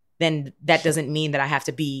me, then that doesn't mean that I have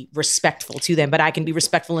to be respectful to them, but I can be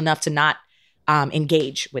respectful enough to not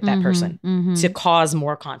engage with that person to cause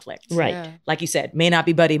more conflict. Right. Yeah. Like you said, may not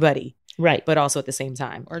be buddy, Right. but also at the same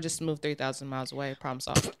time. Or just move 3,000 miles away. Problem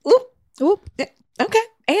solved. Oop. Okay.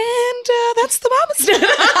 And that's the mama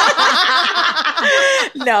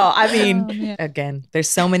No, I mean, again, there's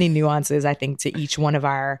so many nuances, I think, to each one of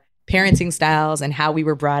our parenting styles and how we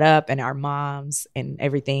were brought up and our moms and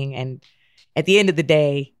everything. And at the end of the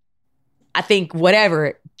day, I think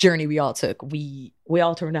whatever journey we all took, we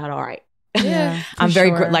all turned out all right. Yeah. I'm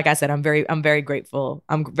very, like I said, I'm very grateful.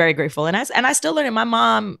 I'm very grateful. And I still learn it. My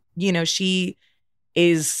mom, she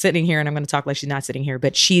is sitting here, and I'm going to talk like she's not sitting here,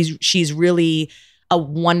 but she's really a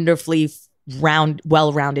wonderfully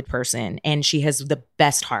well-rounded person, and she has the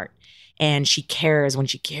best heart, and she cares. When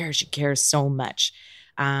she cares so much.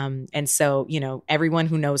 And so, everyone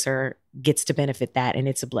who knows her gets to benefit that, and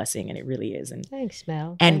it's a blessing, and it really is. And Thanks,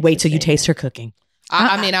 Mel. and Thanks wait for till you saying taste that. her cooking.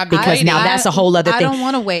 Because now that's a whole other I thing. don't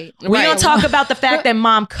want to wait. We don't talk about the fact that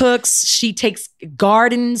mom cooks. She takes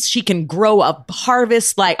gardens. She can grow a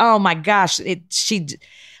harvest. Like, oh my gosh,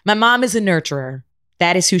 my mom is a nurturer.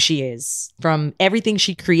 that is who she is. From everything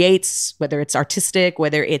she creates, whether it's artistic,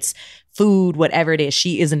 whether it's food, whatever it is,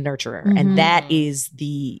 she is a nurturer, and that is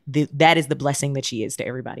the blessing that she is to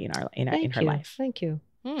everybody in her life. Thank you.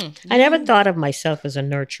 I never thought of myself as a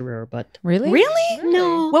nurturer, but Really?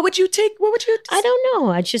 no. What would you take? I don't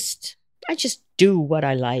know. I just do what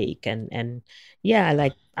I like, and yeah,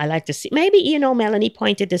 I like to see. Maybe Melanie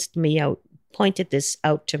pointed this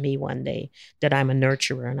out to me one day, that I'm a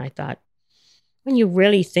nurturer, and I thought, when you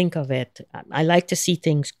really think of it, I like to see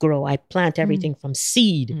things grow. I plant everything from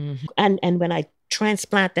seed, and when I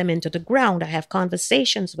transplant them into the ground, I have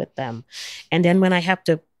conversations with them, and then when I have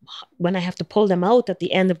to pull them out at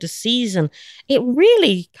the end of the season, it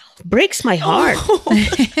really breaks my heart.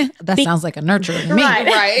 That sounds like a nurturer to me.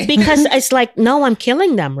 Right. Because it's like, no, I'm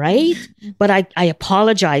killing them, right? But I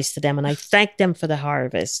apologize to them, and I thank them for the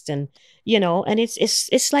harvest, and and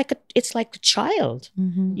it's like a child,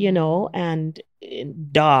 and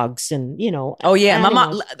dogs, and Oh yeah, animals. my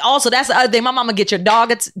mom. Also, that's the other thing. My mama get your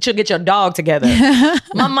dog. She'll get your dog together.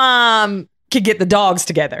 My mom can get the dogs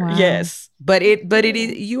together. Wow. Yes, but you're a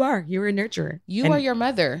nurturer. You are your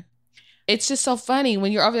mother. It's just so funny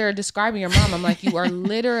when you're over there describing your mom. I'm like, you are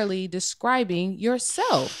literally describing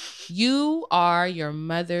yourself. You are your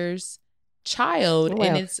mother's child,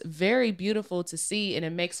 and it's very beautiful to see, and it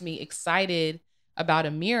makes me excited about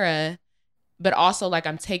Amira, but also like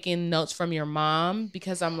I'm taking notes from your mom,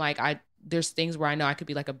 because I'm like, there's things where I know I could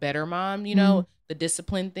be like a better mom, the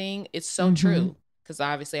discipline thing. It's so true, because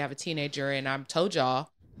I obviously have a teenager, and I've told y'all,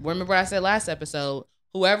 remember what I said last episode,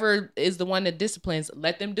 whoever is the one that disciplines,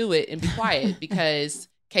 let them do it and be quiet, because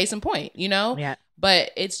case in point, Yeah.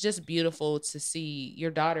 But it's just beautiful to see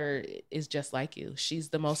your daughter is just like you. She's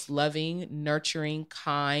the most loving, nurturing,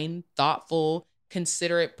 kind, thoughtful,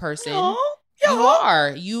 considerate person.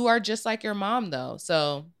 You are just like your mom, though.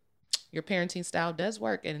 So your parenting style does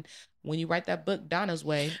work. And when you write that book, Donna's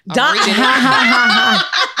Way, I'm reading it.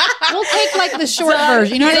 We'll take like the short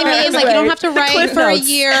version. You know what I mean? Like you don't have to write for a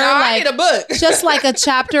year. I need a book. Just like a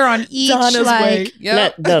chapter on each. Donna's Way.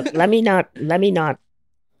 Yep. Look, let me not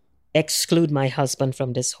exclude my husband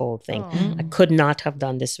from this whole thing. I could not have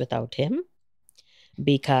done this without him,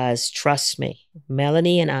 because trust me,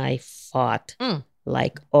 Melanie and I fought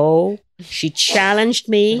like, she challenged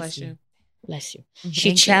me. Bless you.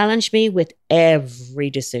 She challenged me with every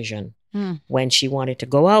decision. When she wanted to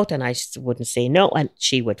go out, and I wouldn't say no, and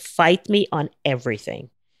she would fight me on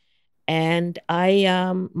everything. And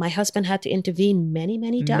my husband had to intervene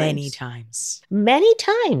many times. Many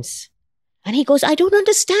times. And he goes, I don't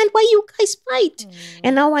understand why you guys fight.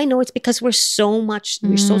 And now I know it's because we're so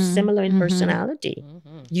similar in personality.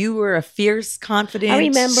 You were a fierce,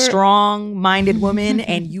 confident, strong-minded woman,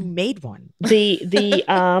 and you made one.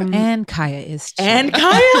 And Kaya is too. And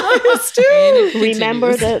Kaya is too.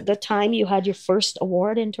 Remember the time you had your first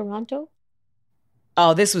award in Toronto?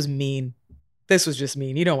 Oh, this was mean. This was just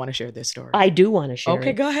mean. You don't want to share this story. I do want to share it.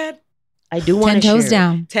 Okay, go ahead. I do want to 10 toes share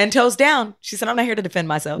down. 10 toes down. She said, I'm not here to defend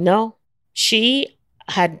myself. No. She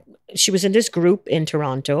was in this group in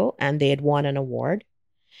Toronto, and they had won an award,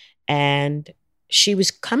 and she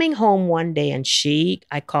was coming home one day, and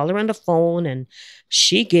I called her on the phone, and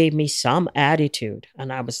she gave me some attitude,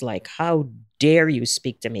 and I was like, how dare you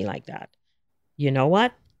speak to me like that? You know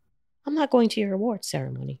what? I'm not going to your award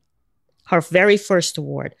ceremony. Her very first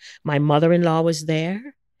award. My mother-in-law was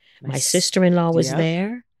there. My sister-in-law was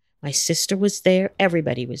there. My sister was there.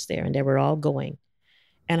 Everybody was there, and they were all going.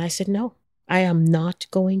 And I said, no, I am not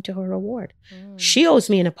going to her award. She owes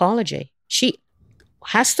me an apology. She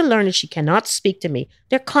has to learn that she cannot speak to me.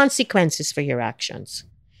 There are consequences for your actions.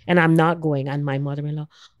 And I'm not going. And my mother-in-law,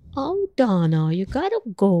 oh, Donna, you got to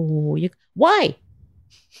go. Why?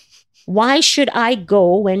 Why should I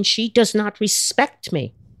go when she does not respect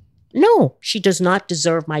me? No, she does not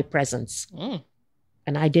deserve my presence.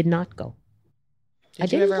 And I did not go.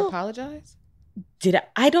 Did you ever apologize?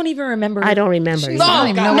 I don't even remember. I don't remember. No.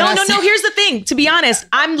 Here's the thing. To be honest,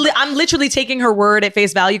 I'm literally taking her word at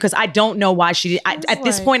face value, because I don't know why she did. At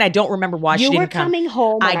this point, I don't remember why she didn't come. You were coming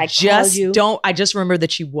home. And I just called you. don't. I just remember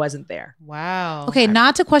that she wasn't there. Wow. Okay,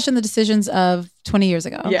 not to question the decisions of 20 years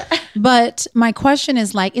ago. Yeah. But my question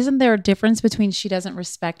is like, isn't there a difference between she doesn't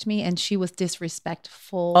respect me and she was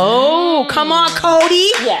disrespectful? Oh, come on,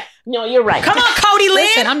 Cody. Yeah. No, you're right. Come on, Cody Lynn.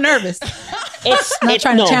 Listen, I'm nervous. It's not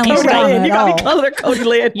trying to challenge you're Donna right. at You got me all. calling her Cody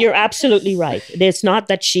Lynn. You're absolutely right. It's not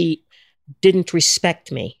that she didn't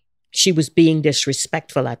respect me. She was being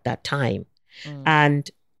disrespectful at that time. And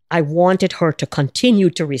I wanted her to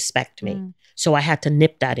continue to respect me. So I had to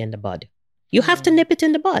nip that in the bud. You have to nip it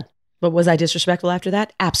in the bud. But was I disrespectful after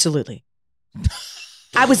that? Absolutely.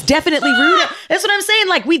 I was definitely rude. That's what I'm saying.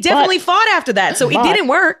 Like, we definitely fought after that. So it didn't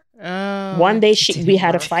work. One day we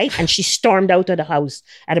had a fight and she stormed out of the house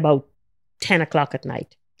at about 10 o'clock at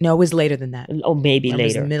night. No, it was later than that. Oh, maybe It was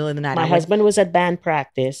later. the middle of the night. My husband was at band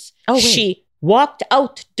practice. Oh, wait. She walked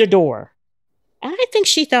out the door. And I think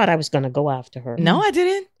she thought I was going to go after her. No, I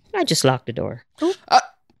didn't. I just locked the door.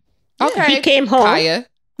 Okay. He came home. Kaya.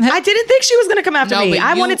 I didn't think she was going to come after No, me. but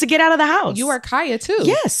I you- wanted to get out of the house. You are Kaya too.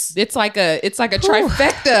 Yes. It's like a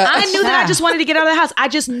trifecta. I knew that I just wanted to get out of the house. I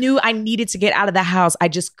just knew I needed to get out of the house. I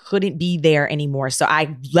just couldn't be there anymore. So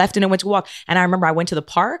I left and I went to walk. And I remember I went to the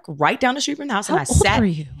park right down the street from the house, and I sat. were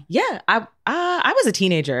you? Yeah, I was a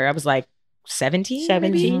teenager. I was like 17.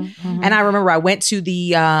 17. maybe. And I remember I went to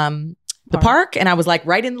the park, and I was like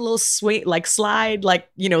right in the little swing, like slide, like,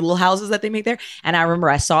 you know, little houses that they make there. And I remember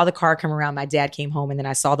I saw the car come around. My dad came home, and then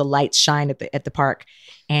I saw the lights shine at the park,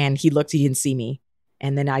 and he didn't see me.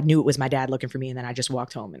 And then I knew it was my dad looking for me. And then I just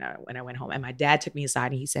walked home, and I went home, and my dad took me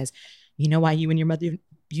aside and he says, "You know why you and your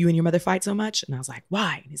mother fight so much?" And I was like,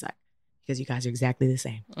 "Why?" And he's like, "Because you guys are exactly the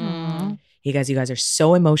same. You guys are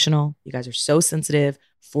so emotional. You guys are so sensitive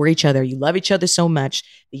for each other. You love each other so much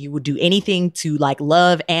that you would do anything to like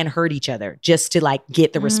love and hurt each other just to like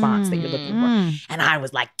get the response that you're looking for." And I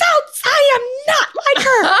was like, I am not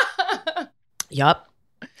like her. Yup.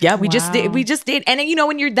 Yeah, we just did. And you know,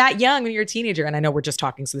 when you're that young, when you're a teenager, and I know we're just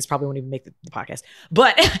talking, so this probably won't even make the podcast.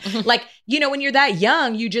 But like, you know, when you're that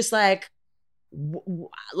young, you just like,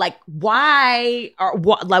 why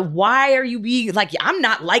are you being like, I'm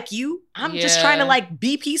not like you. I'm just trying to like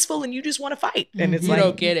be peaceful, and you just want to fight. And it's You like,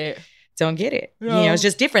 don't get it. don't get it. No. You know, it's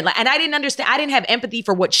just different. Like, and I didn't understand. I didn't have empathy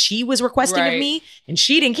for what she was requesting of Right. me, and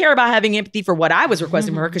she didn't care about having empathy for what I was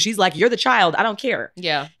requesting from her, because she's like, "You're the child. I don't care."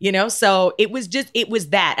 Yeah. You know, so it was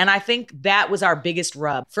that. And I think that was our biggest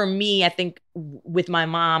rub. For me, I think with my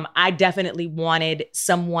mom, I definitely wanted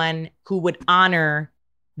someone who would honor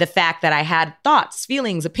the fact that I had thoughts,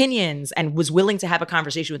 feelings, opinions, and was willing to have a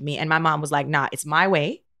conversation with me. And my mom was like, "Nah, it's my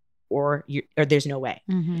way, or there's no way."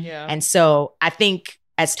 Yeah. And so I think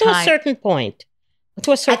as To time, a certain point.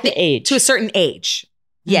 To a certain age. to a certain age.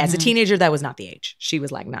 Yeah, as a teenager, that was not the age. She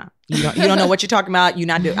was like, "Nah, you don't know what you're talking about.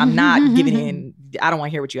 I'm not giving in. I don't want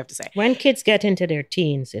to hear what you have to say." When kids get into their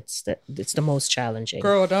teens, it's the most challenging.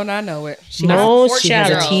 Girl, don't I know it? She Most was a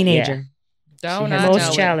challenging. teenager. Don't She I has know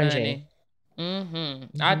most it, challenging. honey.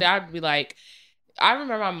 I'd be like, I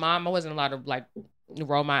remember my mom, I wasn't allowed to like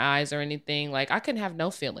roll my eyes or anything. Like, I couldn't have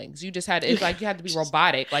no feelings. You just had to, it's like you had to be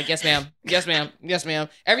robotic. Like, yes, ma'am. Yes, ma'am. Yes, ma'am.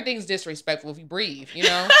 Everything's disrespectful if you breathe, you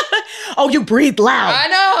know? Oh, you breathe loud. I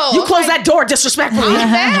know. You close that door disrespectfully.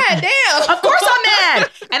 I'm mad. Damn. Of course I'm mad.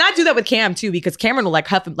 And I do that with Cam too, because Cameron will like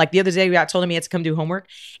huff him. Like the other day, I told him he had to come do homework,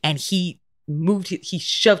 and he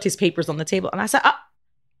shoved his papers on the table. And I said, "Oh."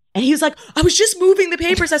 And he was like, "I was just moving the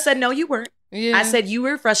papers." I said, "No, you weren't." Yeah. I said, "You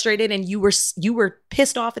were frustrated and you were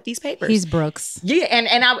pissed off at these papers." He's Brooks. Yeah, and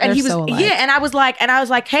They're he was so alike. yeah, and I was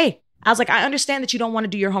like, "Hey." I was like, "I understand that you don't want to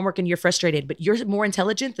do your homework and you're frustrated, but you're more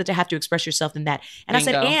intelligent than to have to express yourself than that." And I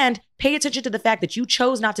said, Bingo. "And pay attention to the fact that you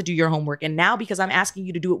chose not to do your homework. And now because I'm asking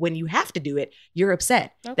you to do it when you have to do it, you're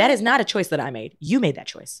upset. Okay. That is not a choice that I made. You made that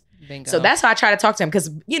choice." Bingo. So that's how I try to talk to him, because,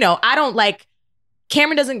 you know, I don't like,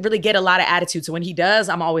 Cameron doesn't really get a lot of attitude. So when he does,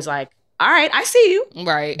 I'm always like, "All right, I see you.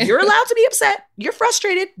 right. You're allowed to be upset. You're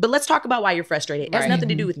frustrated, but let's talk about why you're frustrated. It has Right. nothing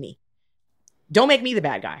to do with me. Don't make me the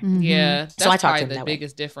bad guy." Yeah, that's So I talk to probably him the that way.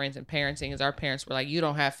 biggest difference in parenting is our parents were like, "You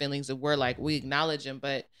don't have feelings," and we're like, we acknowledge them,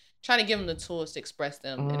 but trying to give them the tools to express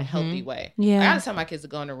them in a healthy way. Yeah. I gotta tell my kids to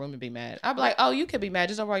go in the room and be mad. I'd be like, "Oh, you can be mad,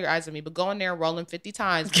 just don't roll your eyes at me, but go in there and roll them 50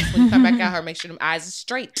 times. When you come back out here, make sure them eyes is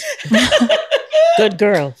straight." Good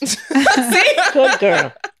girl. Good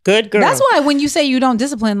girl. Good girl. That's why when you say you don't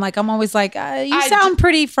discipline, like I'm always like, you I sound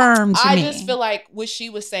pretty firm to I me. just feel like what she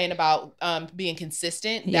was saying about being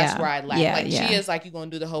consistent, that's Yeah. where I lack. Yeah, Like yeah. she is like, "You're gonna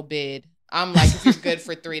do the whole bid." I'm like, "If you're good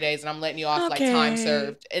for 3 days and I'm letting you off like time Okay.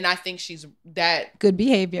 served." And I think she's that Good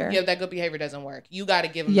behavior. yeah, that good behavior doesn't work. You gotta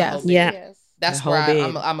give them Yes. the whole bid. Yeah. That's The where whole bid.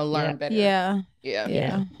 I'm gonna learn Yeah. better. Yeah. Yeah.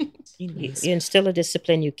 Yeah. you instill a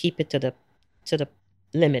discipline, you keep it to the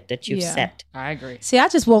limit that you've Yeah. set. I agree. See, I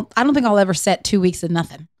just won't. I don't think I'll ever set 2 weeks of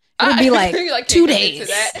nothing. It'll be like, You're like, 2 can't commit to days.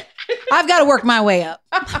 that. I've got to work my way up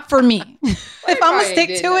for me. If I'm Probably gonna stick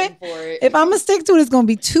did to nothing it, for it. if I'm gonna stick to it, it's gonna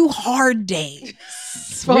be 2 hard days.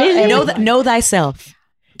 for Really? everybody. Know thyself.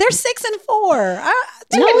 They're 6 and 4. can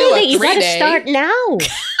do No, a you gotta 3-day. start now.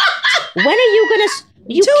 When are you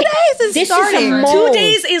gonna? You 2 can't- days is this starting. is a Two mold.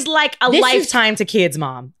 days is like a This is- lifetime to kids,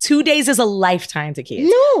 Mom. 2 days is a lifetime to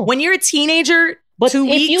kids. No, When you're a teenager, but 2 if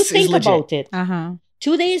weeks you is think legit. about it, Uh-huh.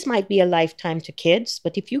 2 days might be a lifetime to kids.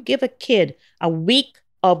 But if you give a kid a week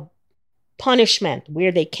of punishment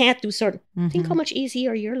where they can't do certain. Think Mhm. how much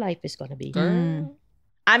easier your life is going to be. Girl.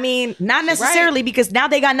 I mean, not She's necessarily because now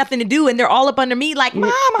they got nothing to do and they're all up under me like,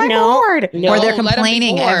 Mom, I'm No. bored. No. Or they're let 'em be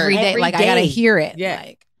complaining bored every day. every Like, I gotta day. hear it. Yeah.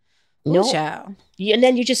 Like, No. ooh, child. And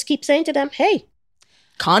then you just keep saying to them, hey,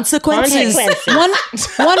 Consequences.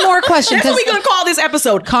 consequences. One more question. That's what 'cause- we're going to call this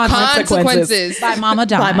episode. Consequences. by Mama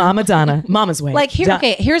Donna. By Mama Donna. Mama's way. Like,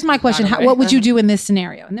 here's my question. Donna way. What would you do in this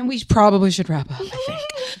scenario? And then we probably should wrap up, I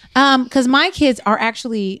think. Because my kids are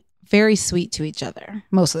actually very sweet to each other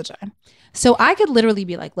most of the time. So I could literally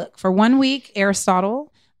be like, look, for 1 week,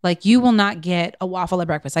 Aristotle, like, you will not get a waffle at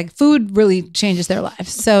breakfast. Like, food really changes their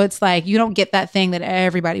lives. So it's like, you don't get that thing that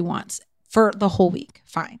everybody wants for the whole week.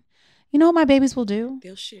 Fine. You know what my babies will do?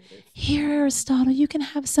 They'll share it. Here, Aristotle, you can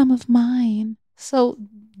have some of mine. So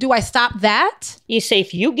do I stop that? You say,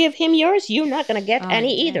 if you give him yours, you're not going to get Oh,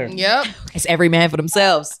 any dang. either. Yep. It's every man for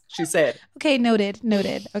themselves, she said. Okay, noted.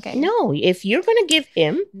 Okay. No, if you're going to give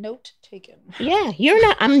him, Note taken. yeah, you're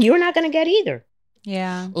not going to get either.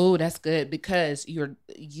 Yeah. Oh, that's good because you're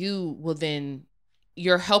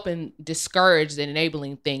helping discourage the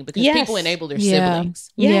enabling thing because Yes. people enable their Yeah. siblings.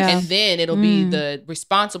 Yeah. And then it'll be Mm. the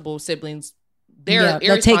responsible siblings. They're Yeah,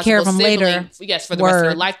 they'll take care of them later. Yes, for the rest of their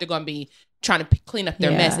Word. life, they're going to be trying to clean up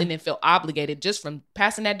their Yeah. mess and then feel obligated just from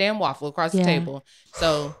passing that damn waffle across the Yeah. table.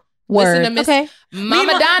 So Word. listen to Miss Okay.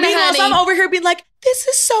 Mama Donna, Meanwhile, honey. I'm over here being like, this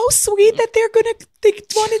is so sweet that they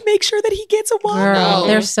want to make sure that he gets a waffle. Girl,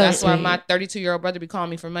 they're so That's why sweet. my 32-year-old brother be calling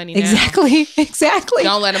me for money now. Exactly.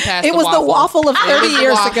 Don't let him pass It was the waffle of 30 was the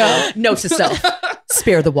years waffle. ago. Note to self.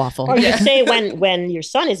 Spare the waffle. Or you say when your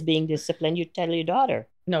son is being disciplined, you tell your daughter.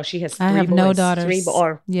 No, she has I three have boys. no daughters.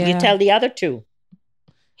 Or Yeah. you tell the other two.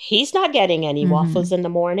 He's not getting any Mhm. waffles in the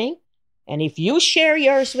morning. And if you share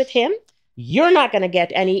yours with him, you're not going to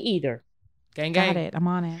get any either. Gang, Got gang. it. I'm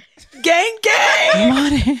on it. Gang, gang. I'm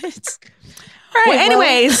on it. All Well, right,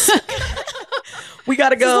 anyways, we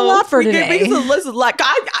gotta This is go. a lot for We today. This is like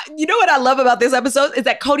you know what I love about this episode is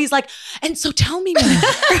that Cody's like, and so tell me more.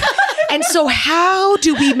 And so how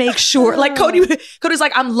do we make sure? Like Cody's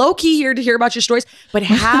like, I'm low key here to hear about your stories, but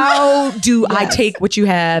how do I Yes. take what you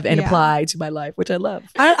have and Yeah. apply to my life, which I love.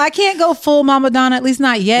 I can't go full Mama Donna, at least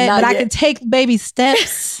not yet, Not but I yet. can take baby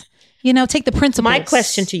steps. Take the principles. My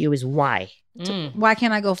question to you is why? Mm. Why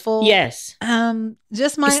can't I go full? Yes.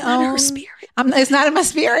 Just my It's own. not her spirit. It's not in my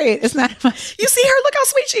spirit. It's not in my. You see her? Look how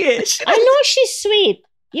sweet she is. I know she's sweet.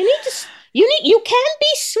 You can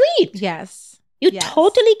be sweet. Yes. You Yes.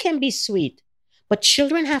 totally can be sweet. But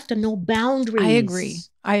children have to know boundaries.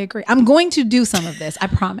 I agree. I'm going to do some of this. I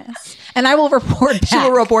promise, and I will report back. She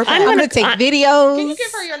will report back. I'm going to take videos. Can you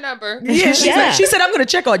give her your number? Yeah, Yeah. she said, I'm going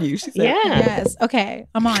to check on you. She said, Yeah. Yes. Okay.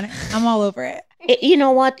 I'm on it. I'm all over it. You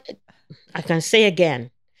know what? I can say again.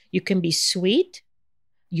 You can be sweet.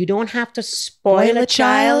 You don't have to spoil a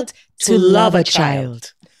child to love a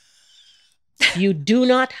child. You do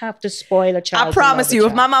not have to spoil a child. I promise you,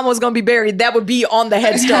 if my mom was going to be buried, that would be on the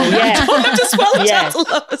headstone. Yeah. You don't have to spoil a Yes. child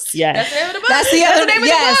to love us. Yeah. That's the name of the book. That's the That's other the name of the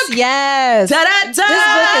yes, book. yes. Ta-da-da! This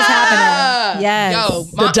book is happening. Yes. Yo,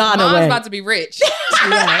 The Donna mom's way. about to be rich.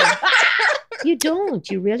 Yeah. You don't.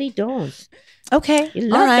 You really don't. Okay. You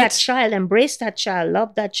love All right. that child, embrace that child,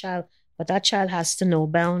 love that child. But that child has to know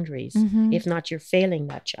boundaries. Mhm. If not, you're failing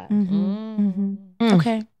that child. Mhm. Mm.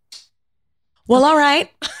 Okay. Well, all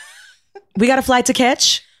right. We got a flight to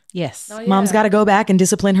catch. Yes. Oh, yeah. Mom's got to go back and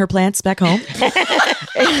discipline her plants back home.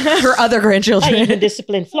 Her other I even grandchildren.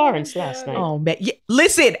 disciplined Florence last night. Oh, man. Yeah,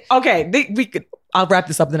 listen. Okay. We could. I'll wrap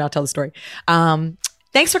this up, then I'll tell the story.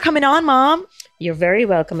 Thanks for coming on, Mom. You're very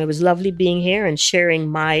welcome. It was lovely being here and sharing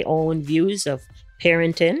my own views of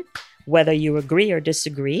parenting, whether you agree or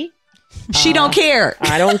disagree. She don't care.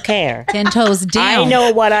 I don't care. 10 toes down. I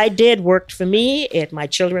know what I did worked for me. My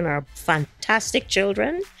children are fantastic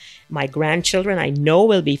children. My grandchildren, I know,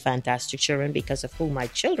 will be fantastic children because of who my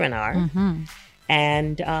children are. Mhm.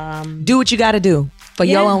 And Do what you got to do for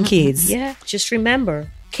your Yeah. own kids. yeah, just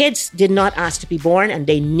remember, kids did not ask to be born, and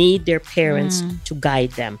they need their parents to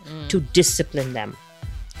guide them, to discipline them.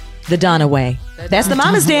 The Donna way. That's the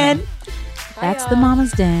Mama's Den. That's the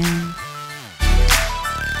Mama's Den.